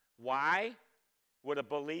 Why would a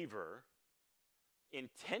believer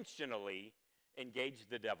intentionally engage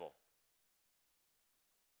the devil?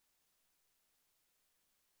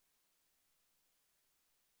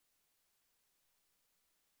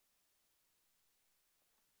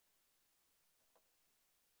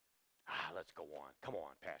 Let's go on. Come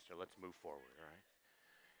on, Pastor. Let's move forward, all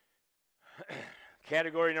right?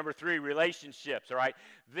 Category number 3, relationships, all right?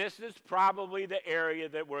 This is probably the area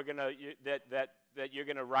that we're going to that you're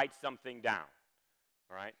going to write something down.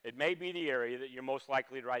 All right? It may be the area that you're most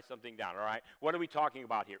likely to write something down, all right? What are we talking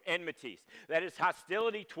about here? Enmities. That is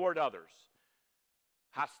hostility toward others.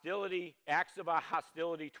 Hostility, acts of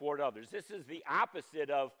hostility toward others. This is the opposite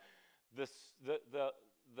of the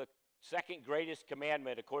the second greatest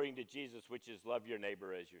commandment according to Jesus, which is love your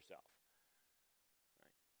neighbor as yourself.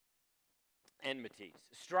 Right? Enmities.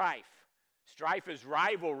 Strife. Strife is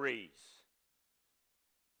rivalries.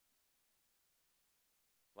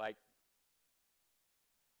 Like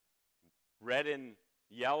red and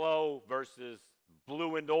yellow versus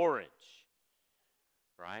blue and orange.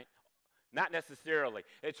 Right? Not necessarily.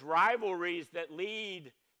 It's rivalries that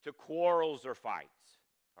lead to quarrels or fights.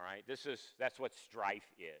 All right? That's what strife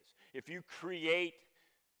is. If you create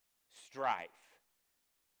strife,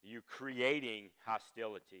 you're creating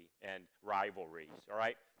hostility and rivalries. All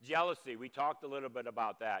right? Jealousy, we talked a little bit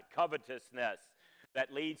about that. Covetousness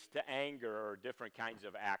that leads to anger or different kinds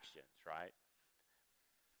of actions, right?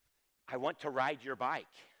 I want to ride your bike.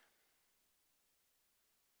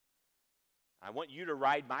 I want you to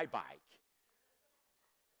ride my bike.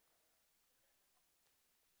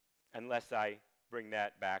 Unless I bring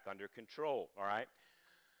that back under control, all right?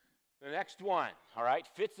 The next one, all right,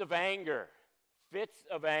 fits of anger. Fits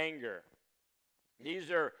of anger.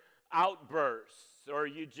 These are outbursts, or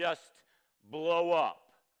you just blow up.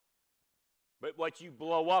 But what you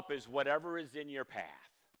blow up is whatever is in your path.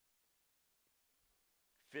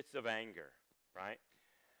 Fits of anger, right?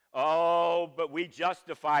 Oh, but we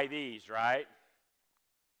justify these, right?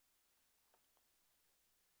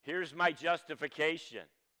 Here's my justification.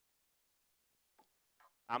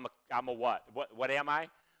 I'm a what? What am I?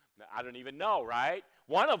 I don't even know, right?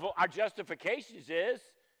 One of our justifications is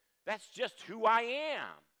that's just who I am,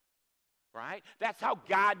 right? That's how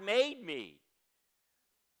God made me,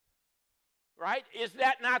 right? Is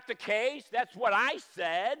that not the case? That's what I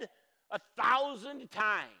said 1,000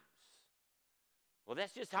 times. Well,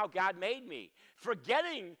 that's just how God made me.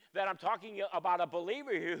 Forgetting that I'm talking about a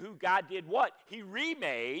believer here who God did what? He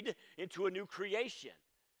remade into a new creation.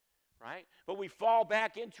 Right? But we fall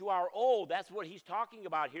back into our old. That's what he's talking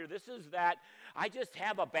about here. This is that I just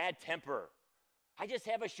have a bad temper. I just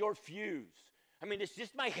have a short fuse. I mean, it's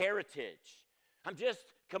just my heritage. I'm just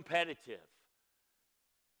competitive.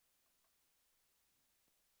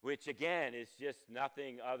 Which, again, is just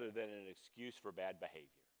nothing other than an excuse for bad behavior.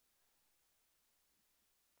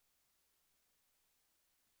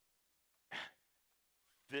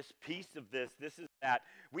 This piece of this is that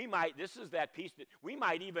this is that piece that we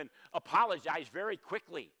might even apologize very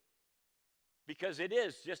quickly because it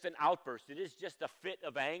is just an outburst. It is just a fit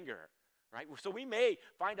of anger, right? So we may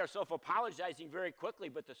find ourselves apologizing very quickly,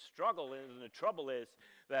 but the struggle and the trouble is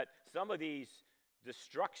that some of these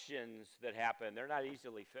destructions that happen, they're not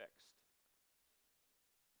easily fixed.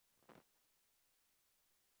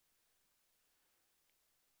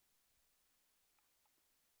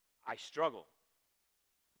 I struggle.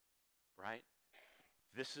 Right?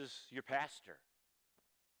 This is your pastor.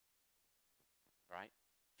 Right?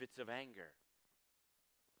 Fits of anger.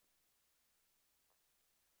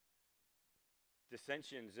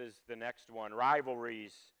 Dissensions is the next one.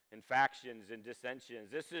 Rivalries and factions and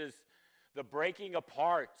dissensions. This is the breaking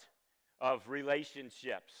apart of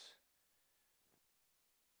relationships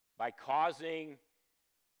by causing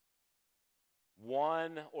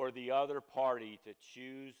one or the other party to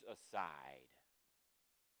choose a side.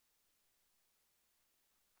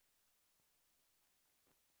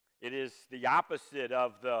 It is the opposite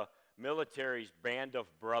of the military's band of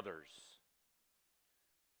brothers.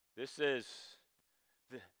 This is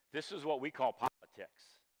what we call politics.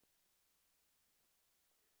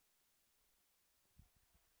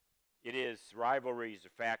 It is rivalries or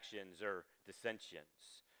factions or dissensions.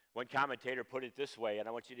 One commentator put it this way, and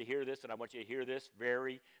I want you to hear this, and I want you to hear this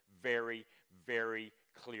very, very, very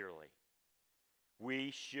clearly.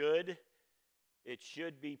 It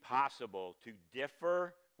should be possible to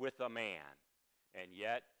differ with a man and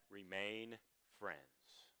yet remain friends.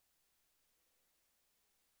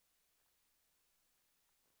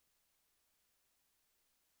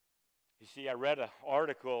 You see, I read an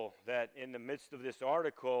article that in the midst of this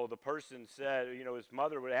article, the person said, his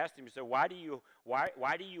mother would ask him, he said, why do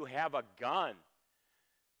you have a gun?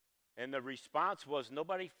 And the response was,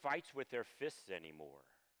 nobody fights with their fists anymore.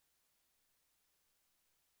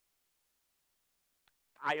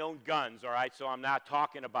 I own guns, all right, so I'm not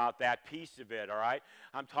talking about that piece of it, all right?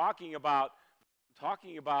 I'm talking about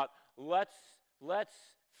let's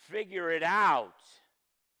figure it out.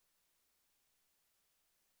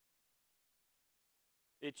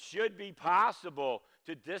 It should be possible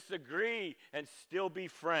to disagree and still be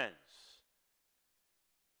friends.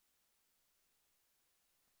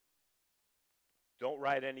 Don't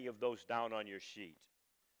write any of those down on your sheet.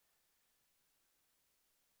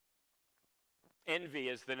 Envy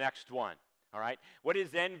is the next one, all right? What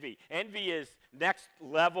is envy? Envy is next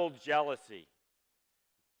level jealousy.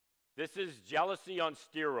 This is jealousy on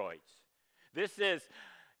steroids. This is,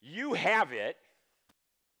 you have it,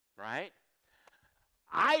 right?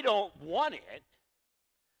 I don't want it,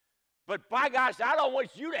 but by gosh, I don't want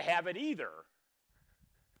you to have it either.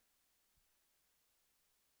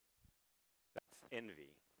 That's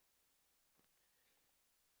envy.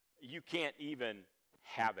 You can't even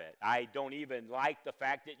have it. I don't even like the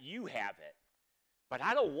fact that you have it, but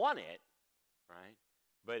I don't want it, right?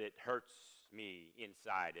 But it hurts me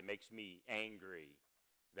inside. It makes me angry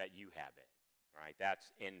that you have it, right? That's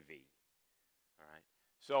envy, all right?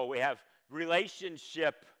 So we have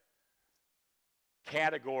relationship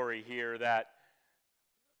category here that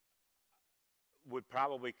would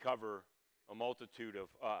probably cover a multitude of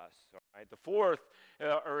us. All right? The fourth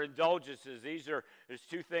are indulgences. There's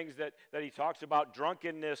two things that he talks about.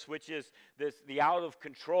 Drunkenness, which is the out of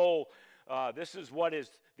control. This is what is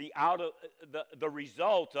the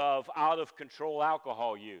result of out of control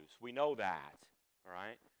alcohol use. We know that. All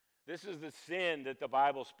right? This is the sin that the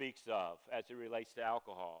Bible speaks of as it relates to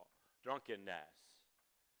alcohol, drunkenness.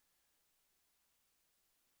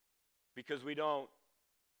 Because we don't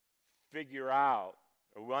figure out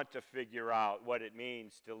or want to figure out what it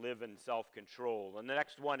means to live in self-control. And the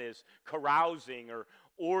next one is carousing or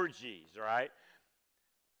orgies, right?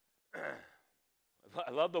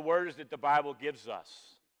 I love the words that the Bible gives us,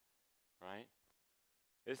 right?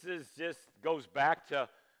 This is just goes back to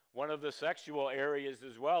one of the sexual areas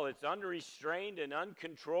as well. It's unrestrained and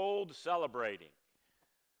uncontrolled celebrating.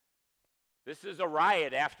 This is a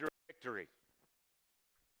riot after a victory,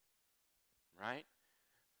 right?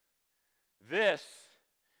 This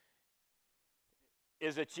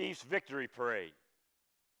is a Chiefs victory parade.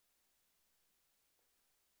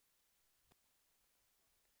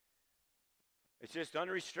 It's just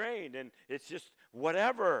unrestrained and it's just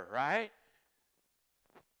whatever, right?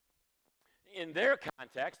 In their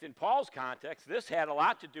context, in Paul's context, this had a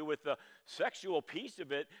lot to do with the sexual piece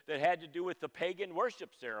of it that had to do with the pagan worship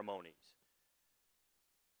ceremonies.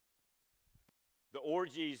 The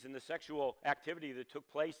orgies and the sexual activity that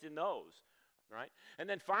took place in those, right? And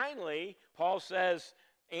then finally, Paul says,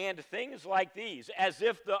 and things like these, as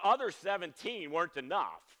if the other 17 weren't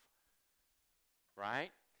enough, right?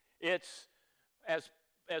 It's, as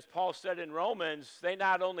Paul said in Romans, they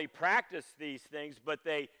not only practice these things, but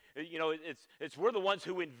they, it's we're the ones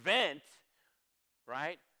who invent,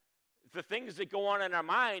 right? The things that go on in our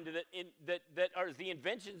mind that are the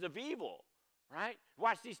inventions of evil, right?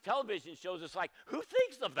 Watch these television shows, it's like, who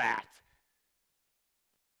thinks of that?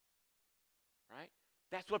 Right?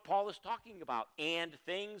 That's what Paul is talking about, and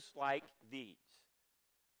things like these.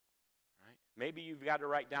 Right? Maybe you've got to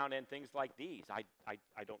write down and things like these. I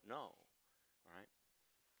don't know. Right?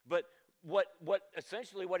 But what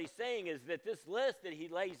essentially what he's saying is that this list that he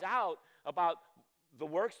lays out about the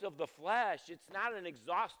works of the flesh, it's not an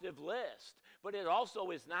exhaustive list, but it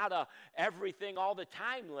also is not a everything all the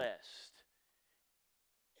time list.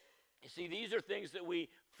 You see, these are things that we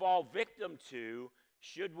fall victim to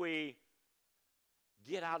should we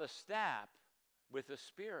get out of step with the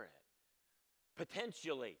Spirit.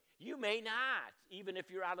 Potentially. You may not, even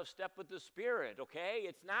if you're out of step with the Spirit, okay?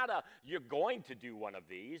 It's not you're going to do one of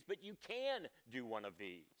these, but you can do one of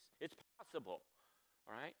these. It's possible,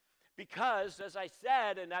 all right? Because, as I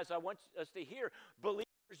said, and as I want us to hear, believers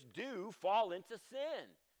do fall into sin.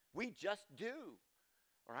 We just do,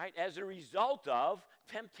 all right? As a result of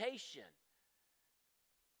temptation.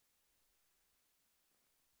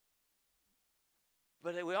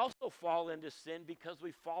 But we also fall into sin because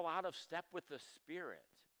we fall out of step with the Spirit.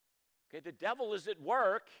 Okay, the devil is at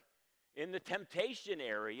work in the temptation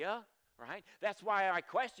area, right? That's why I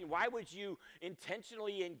question, why would you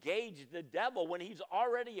intentionally engage the devil when he's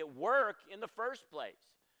already at work in the first place?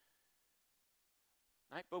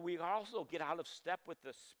 Right? But we also get out of step with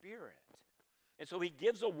the Spirit. And so he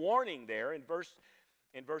gives a warning there in verse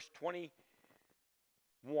 21.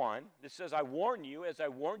 It says, I warn you, as I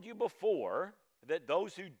warned you before, that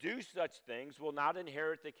those who do such things will not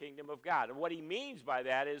inherit the kingdom of God. And what he means by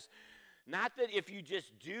that is not that if you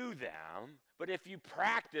just do them, but if you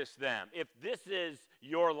practice them, if this is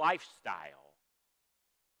your lifestyle.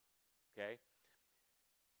 Okay?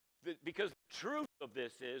 Because the truth of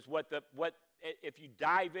this is what if you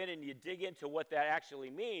dive in and you dig into what that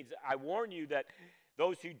actually means, I warn you that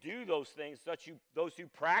those who do those things, those who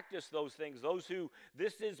practice those things, those who,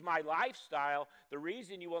 this is my lifestyle, the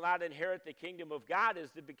reason you will not inherit the kingdom of God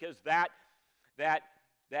is because that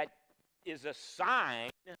is a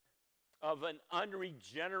sign of an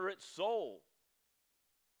unregenerate soul.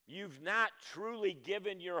 You've not truly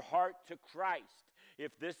given your heart to Christ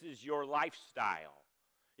if this is your lifestyle.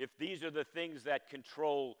 if these are the things that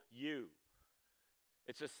control you.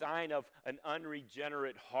 It's a sign of an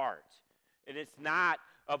unregenerate heart. And it's not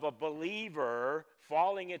of a believer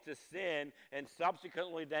falling into sin and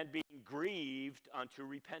subsequently then being grieved unto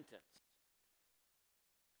repentance.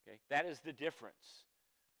 Okay? That is the difference.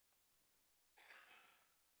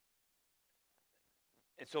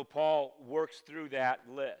 And so Paul works through that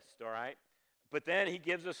list, all right? But then he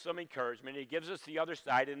gives us some encouragement. He gives us the other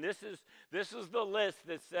side, and this is the list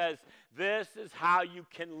that says this is how you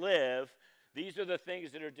can live. These are the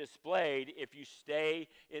things that are displayed if you stay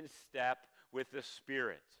in step with the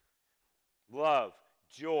Spirit. Love,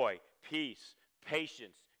 joy, peace,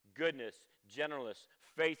 patience, goodness, gentleness,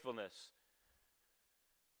 faithfulness,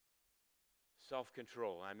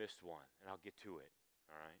 self-control. I missed one, and I'll get to it,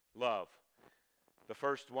 all right? Love. The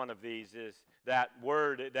first one of these is that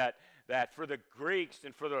word that for the Greeks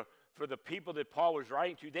and for the people that Paul was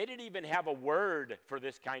writing to, they didn't even have a word for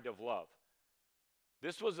this kind of love.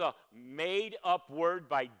 This was a made-up word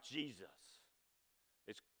by Jesus.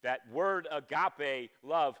 It's that word agape,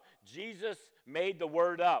 love. Jesus made the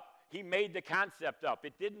word up. He made the concept up.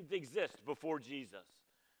 It didn't exist before Jesus.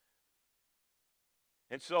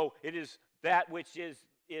 And so it is that which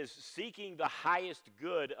is seeking the highest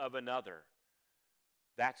good of another.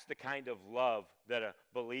 That's the kind of love that a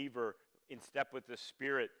believer in step with the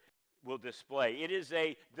Spirit will display. It is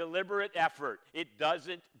a deliberate effort. It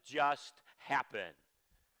doesn't just happen.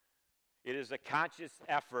 It is a conscious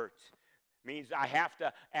effort. It means I have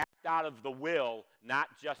to act out of the will, not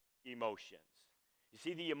just emotions. You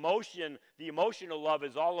see, the emotional love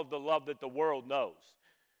is all of the love that the world knows.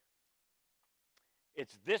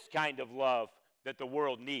 It's this kind of love that the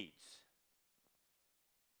world needs.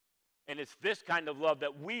 And it's this kind of love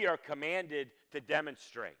that we are commanded to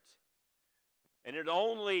demonstrate. And it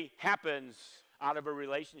only happens out of a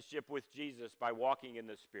relationship with Jesus by walking in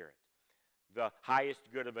the Spirit, the highest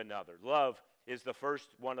good of another. Love is the first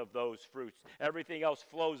one of those fruits. Everything else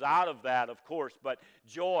flows out of that, of course, but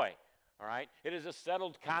joy, all right? It is a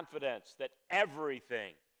settled confidence that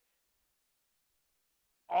everything,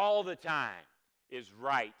 all the time, is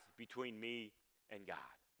right between me and God.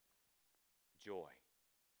 Joy.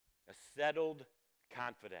 A settled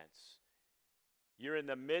confidence. You're in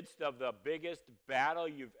the midst of the biggest battle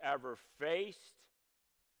you've ever faced,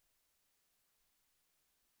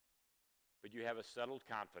 but you have a settled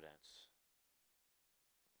confidence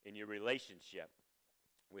in your relationship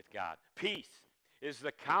with God. Peace is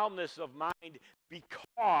the calmness of mind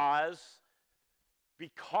because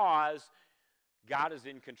God is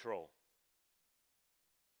in control.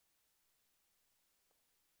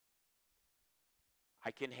 I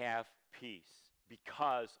can have peace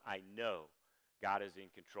because I know God is in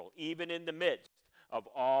control, even in the midst of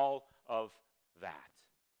all of that.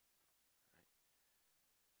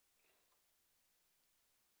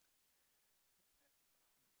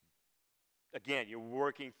 Again, you're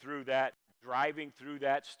working through that, driving through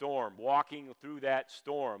that storm, walking through that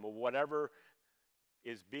storm, or whatever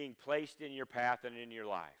is being placed in your path and in your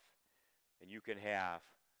life. And you can have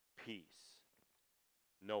peace,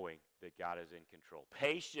 knowing that God is in control.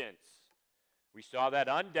 Patience. We saw that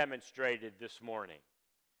undemonstrated this morning,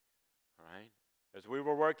 right? As we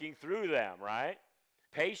were working through them, right?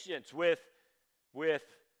 Patience with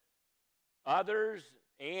others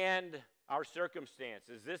and our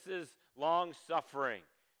circumstances. This is long suffering.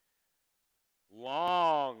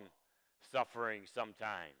 Long suffering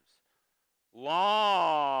sometimes.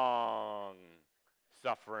 Long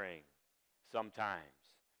suffering sometimes.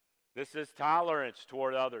 This is tolerance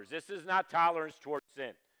toward others. This is not tolerance toward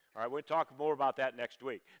sin. All right, we'll talk more about that next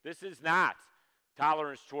week. This is not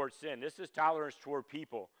tolerance toward sin. This is tolerance toward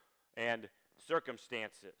people and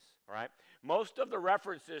circumstances. All right? Most of the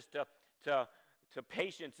references to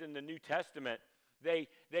patience in the New Testament, they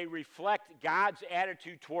reflect God's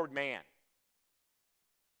attitude toward man.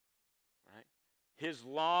 Right? His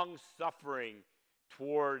long suffering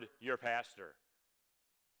toward your pastor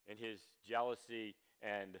and his jealousy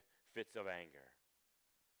and fits of anger.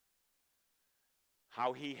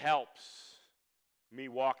 How he helps me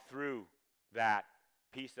walk through that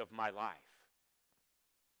piece of my life.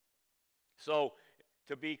 So,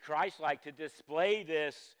 to be Christ-like, to display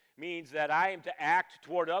this, means that I am to act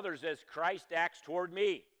toward others as Christ acts toward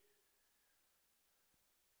me.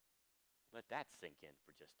 Let that sink in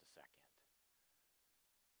for just a second.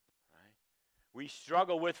 Right? We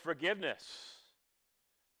struggle with forgiveness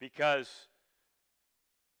because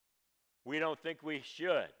we don't think we should.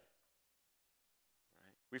 Right?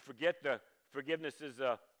 We forget the forgiveness is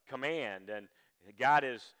a command, and God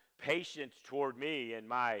is patient toward me and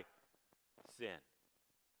my sin.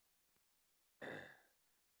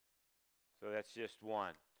 So that's just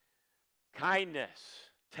one. Kindness,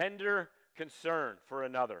 tender concern for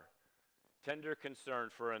another. Tender concern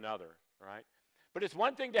for another, right? But it's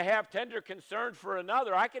one thing to have tender concern for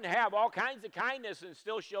another. I can have all kinds of kindness and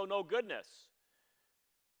still show no goodness.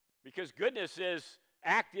 Because goodness is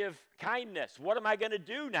active kindness. What am I going to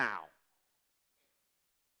do now?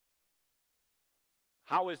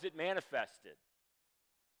 How is it manifested?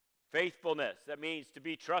 Faithfulness, that means to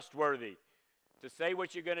be trustworthy, to say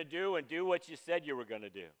what you're going to do and do what you said you were going to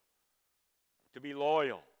do, to be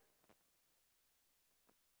loyal.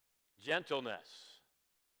 Gentleness,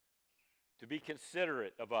 to be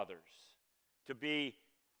considerate of others, to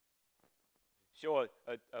show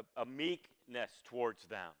a meekness towards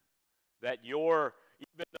them, that even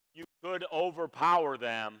though you could overpower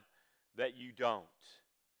them, that you don't.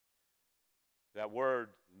 That word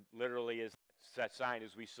literally is that sign,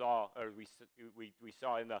 as we saw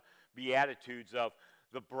in the Beatitudes, of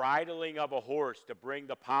the bridling of a horse to bring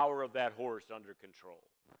the power of that horse under control.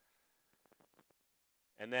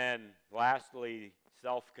 And then lastly,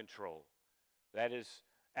 self-control. That is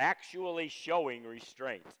actually showing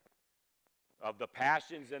restraint of the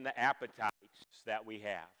passions and the appetites that we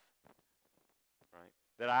have. Right?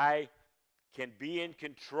 That I can be in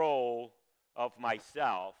control of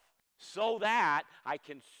myself so that I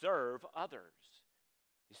can serve others.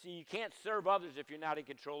 You see, you can't serve others if you're not in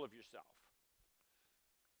control of yourself.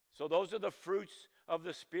 So those are the fruits of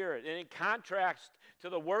the Spirit. And in contrast to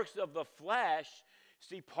the works of the flesh,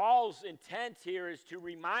 see, Paul's intent here is to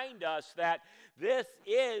remind us that this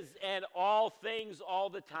is an all things all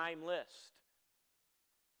the time list.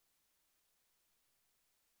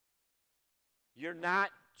 You're not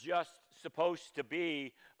just supposed to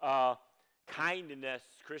be a kindness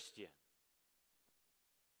Christian.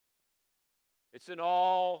 It's an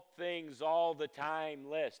all things all the time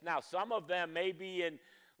list. Now, some of them may be in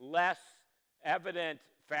less evident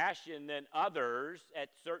fashion than others at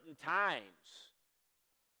certain times.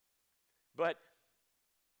 But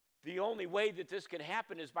the only way that this can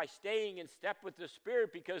happen is by staying in step with the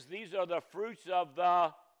Spirit, because these are the fruits of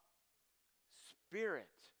the Spirit.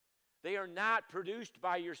 They are not produced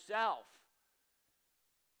by yourself.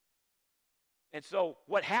 And so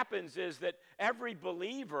what happens is that every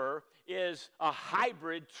believer is a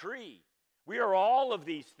hybrid tree. We are all of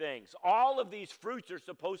these things. All of these fruits are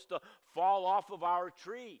supposed to fall off of our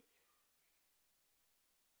tree.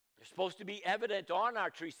 They're supposed to be evident on our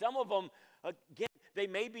tree. Some of them, again, they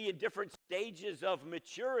may be in different stages of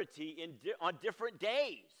maturity on different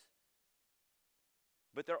days.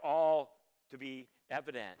 But they're all to be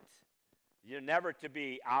evident. You're never to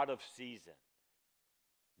be out of season.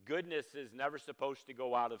 Goodness is never supposed to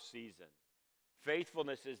go out of season.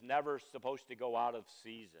 Faithfulness is never supposed to go out of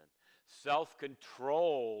season.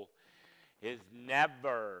 Self-control is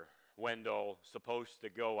never, Wendell, supposed to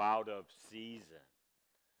go out of season.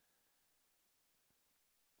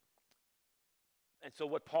 And so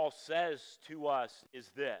what Paul says to us is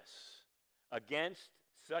this: against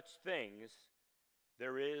such things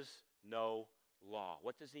there is no law.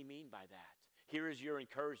 What does he mean by that? Here is your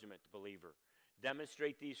encouragement, believer.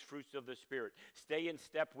 Demonstrate these fruits of the Spirit. Stay in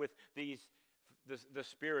step with the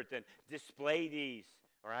Spirit and display these,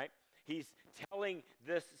 all right? He's telling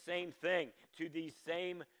this same thing to these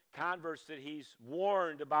same converts that he's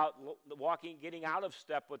warned about getting out of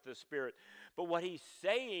step with the Spirit. But what he's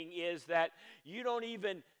saying is that you don't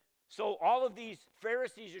even... So all of these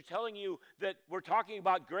Pharisees are telling you that we're talking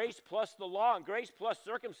about grace plus the law, and grace plus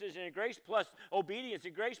circumcision, and grace plus obedience,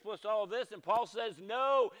 and grace plus all of this. And Paul says,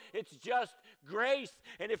 no, it's just grace.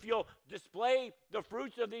 And if you'll display the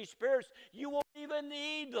fruits of these spirits, you won't even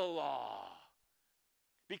need the law.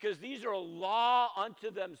 Because these are a law unto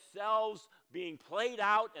themselves, being played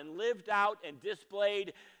out and lived out and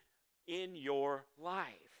displayed in your life.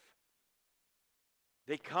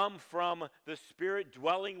 They come from the Spirit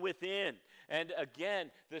dwelling within. And again,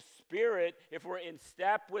 the Spirit, if we're in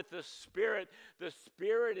step with the Spirit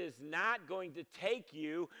is not going to take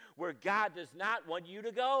you where God does not want you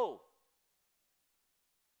to go.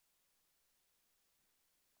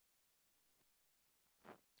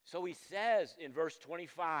 So he says in verse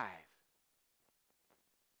 25,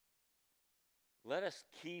 let us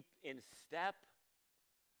keep in step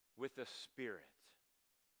with the Spirit.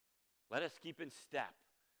 Let us keep in step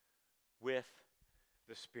with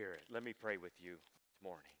the Spirit. Let me pray with you this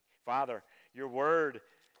morning. Father, your word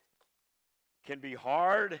can be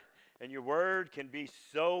hard, and your word can be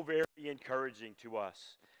so very encouraging to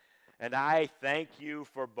us. And I thank you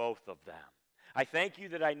for both of them. I thank you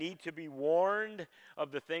that I need to be warned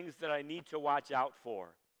of the things that I need to watch out for.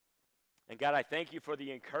 And God, I thank you for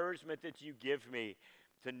the encouragement that you give me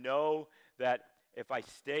to know that if I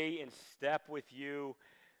stay in step with you,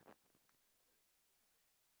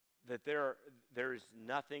 that there's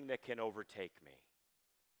nothing that can overtake me.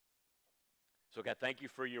 So God, thank you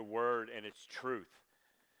for your word and its truth.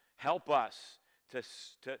 Help us to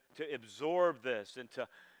absorb this and to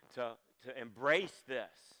embrace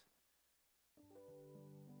this.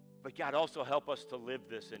 But God, also help us to live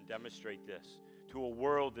this and demonstrate this to a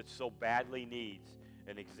world that so badly needs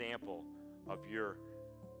an example of your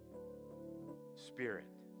Spirit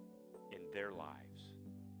in their lives.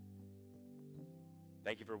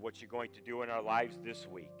 Thank you for what you're going to do in our lives this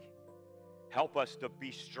week. Help us to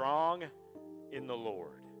be strong in the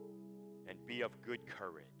Lord and be of good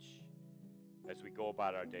courage as we go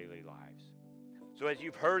about our daily lives. So as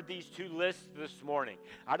you've heard these two lists this morning,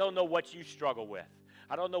 I don't know what you struggle with.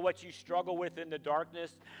 I don't know what you struggle with in the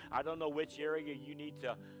darkness. I don't know which area you need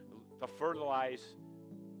to fertilize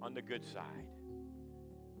on the good side.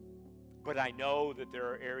 But I know that there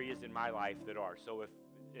are areas in my life that are. So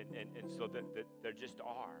so that there just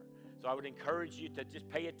are. So I would encourage you to just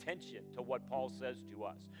pay attention to what Paul says to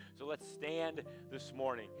us. So let's stand this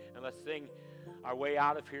morning and let's sing our way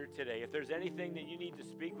out of here today. If there's anything that you need to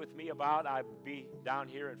speak with me about, I'd be down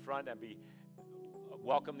here in front. I'd be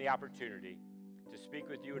welcome the opportunity to speak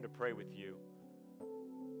with you and to pray with you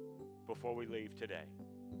before we leave today.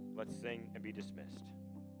 Let's sing and be dismissed.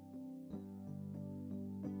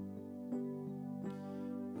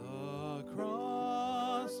 The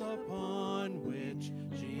cross upon which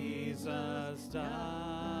Jesus died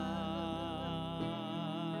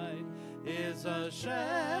is a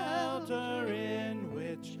shelter in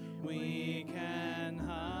which we can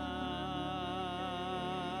hide,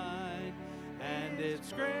 and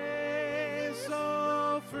its grace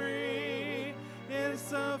so free is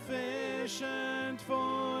sufficient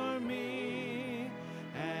for me,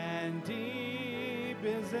 and deep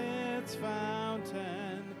is its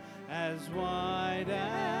fountain, as wide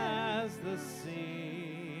as the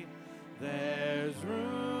sea. There's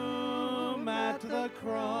room at the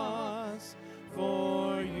cross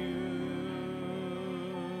for you.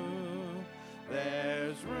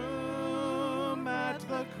 There's room at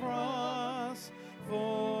the cross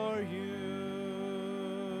for you.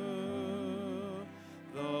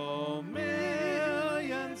 Though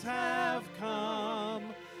millions have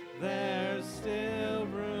come, there's still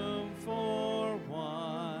room for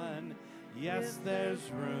one. Yes,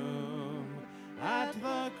 there's room at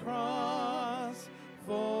the cross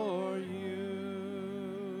for you.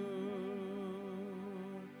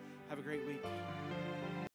 Have a great week.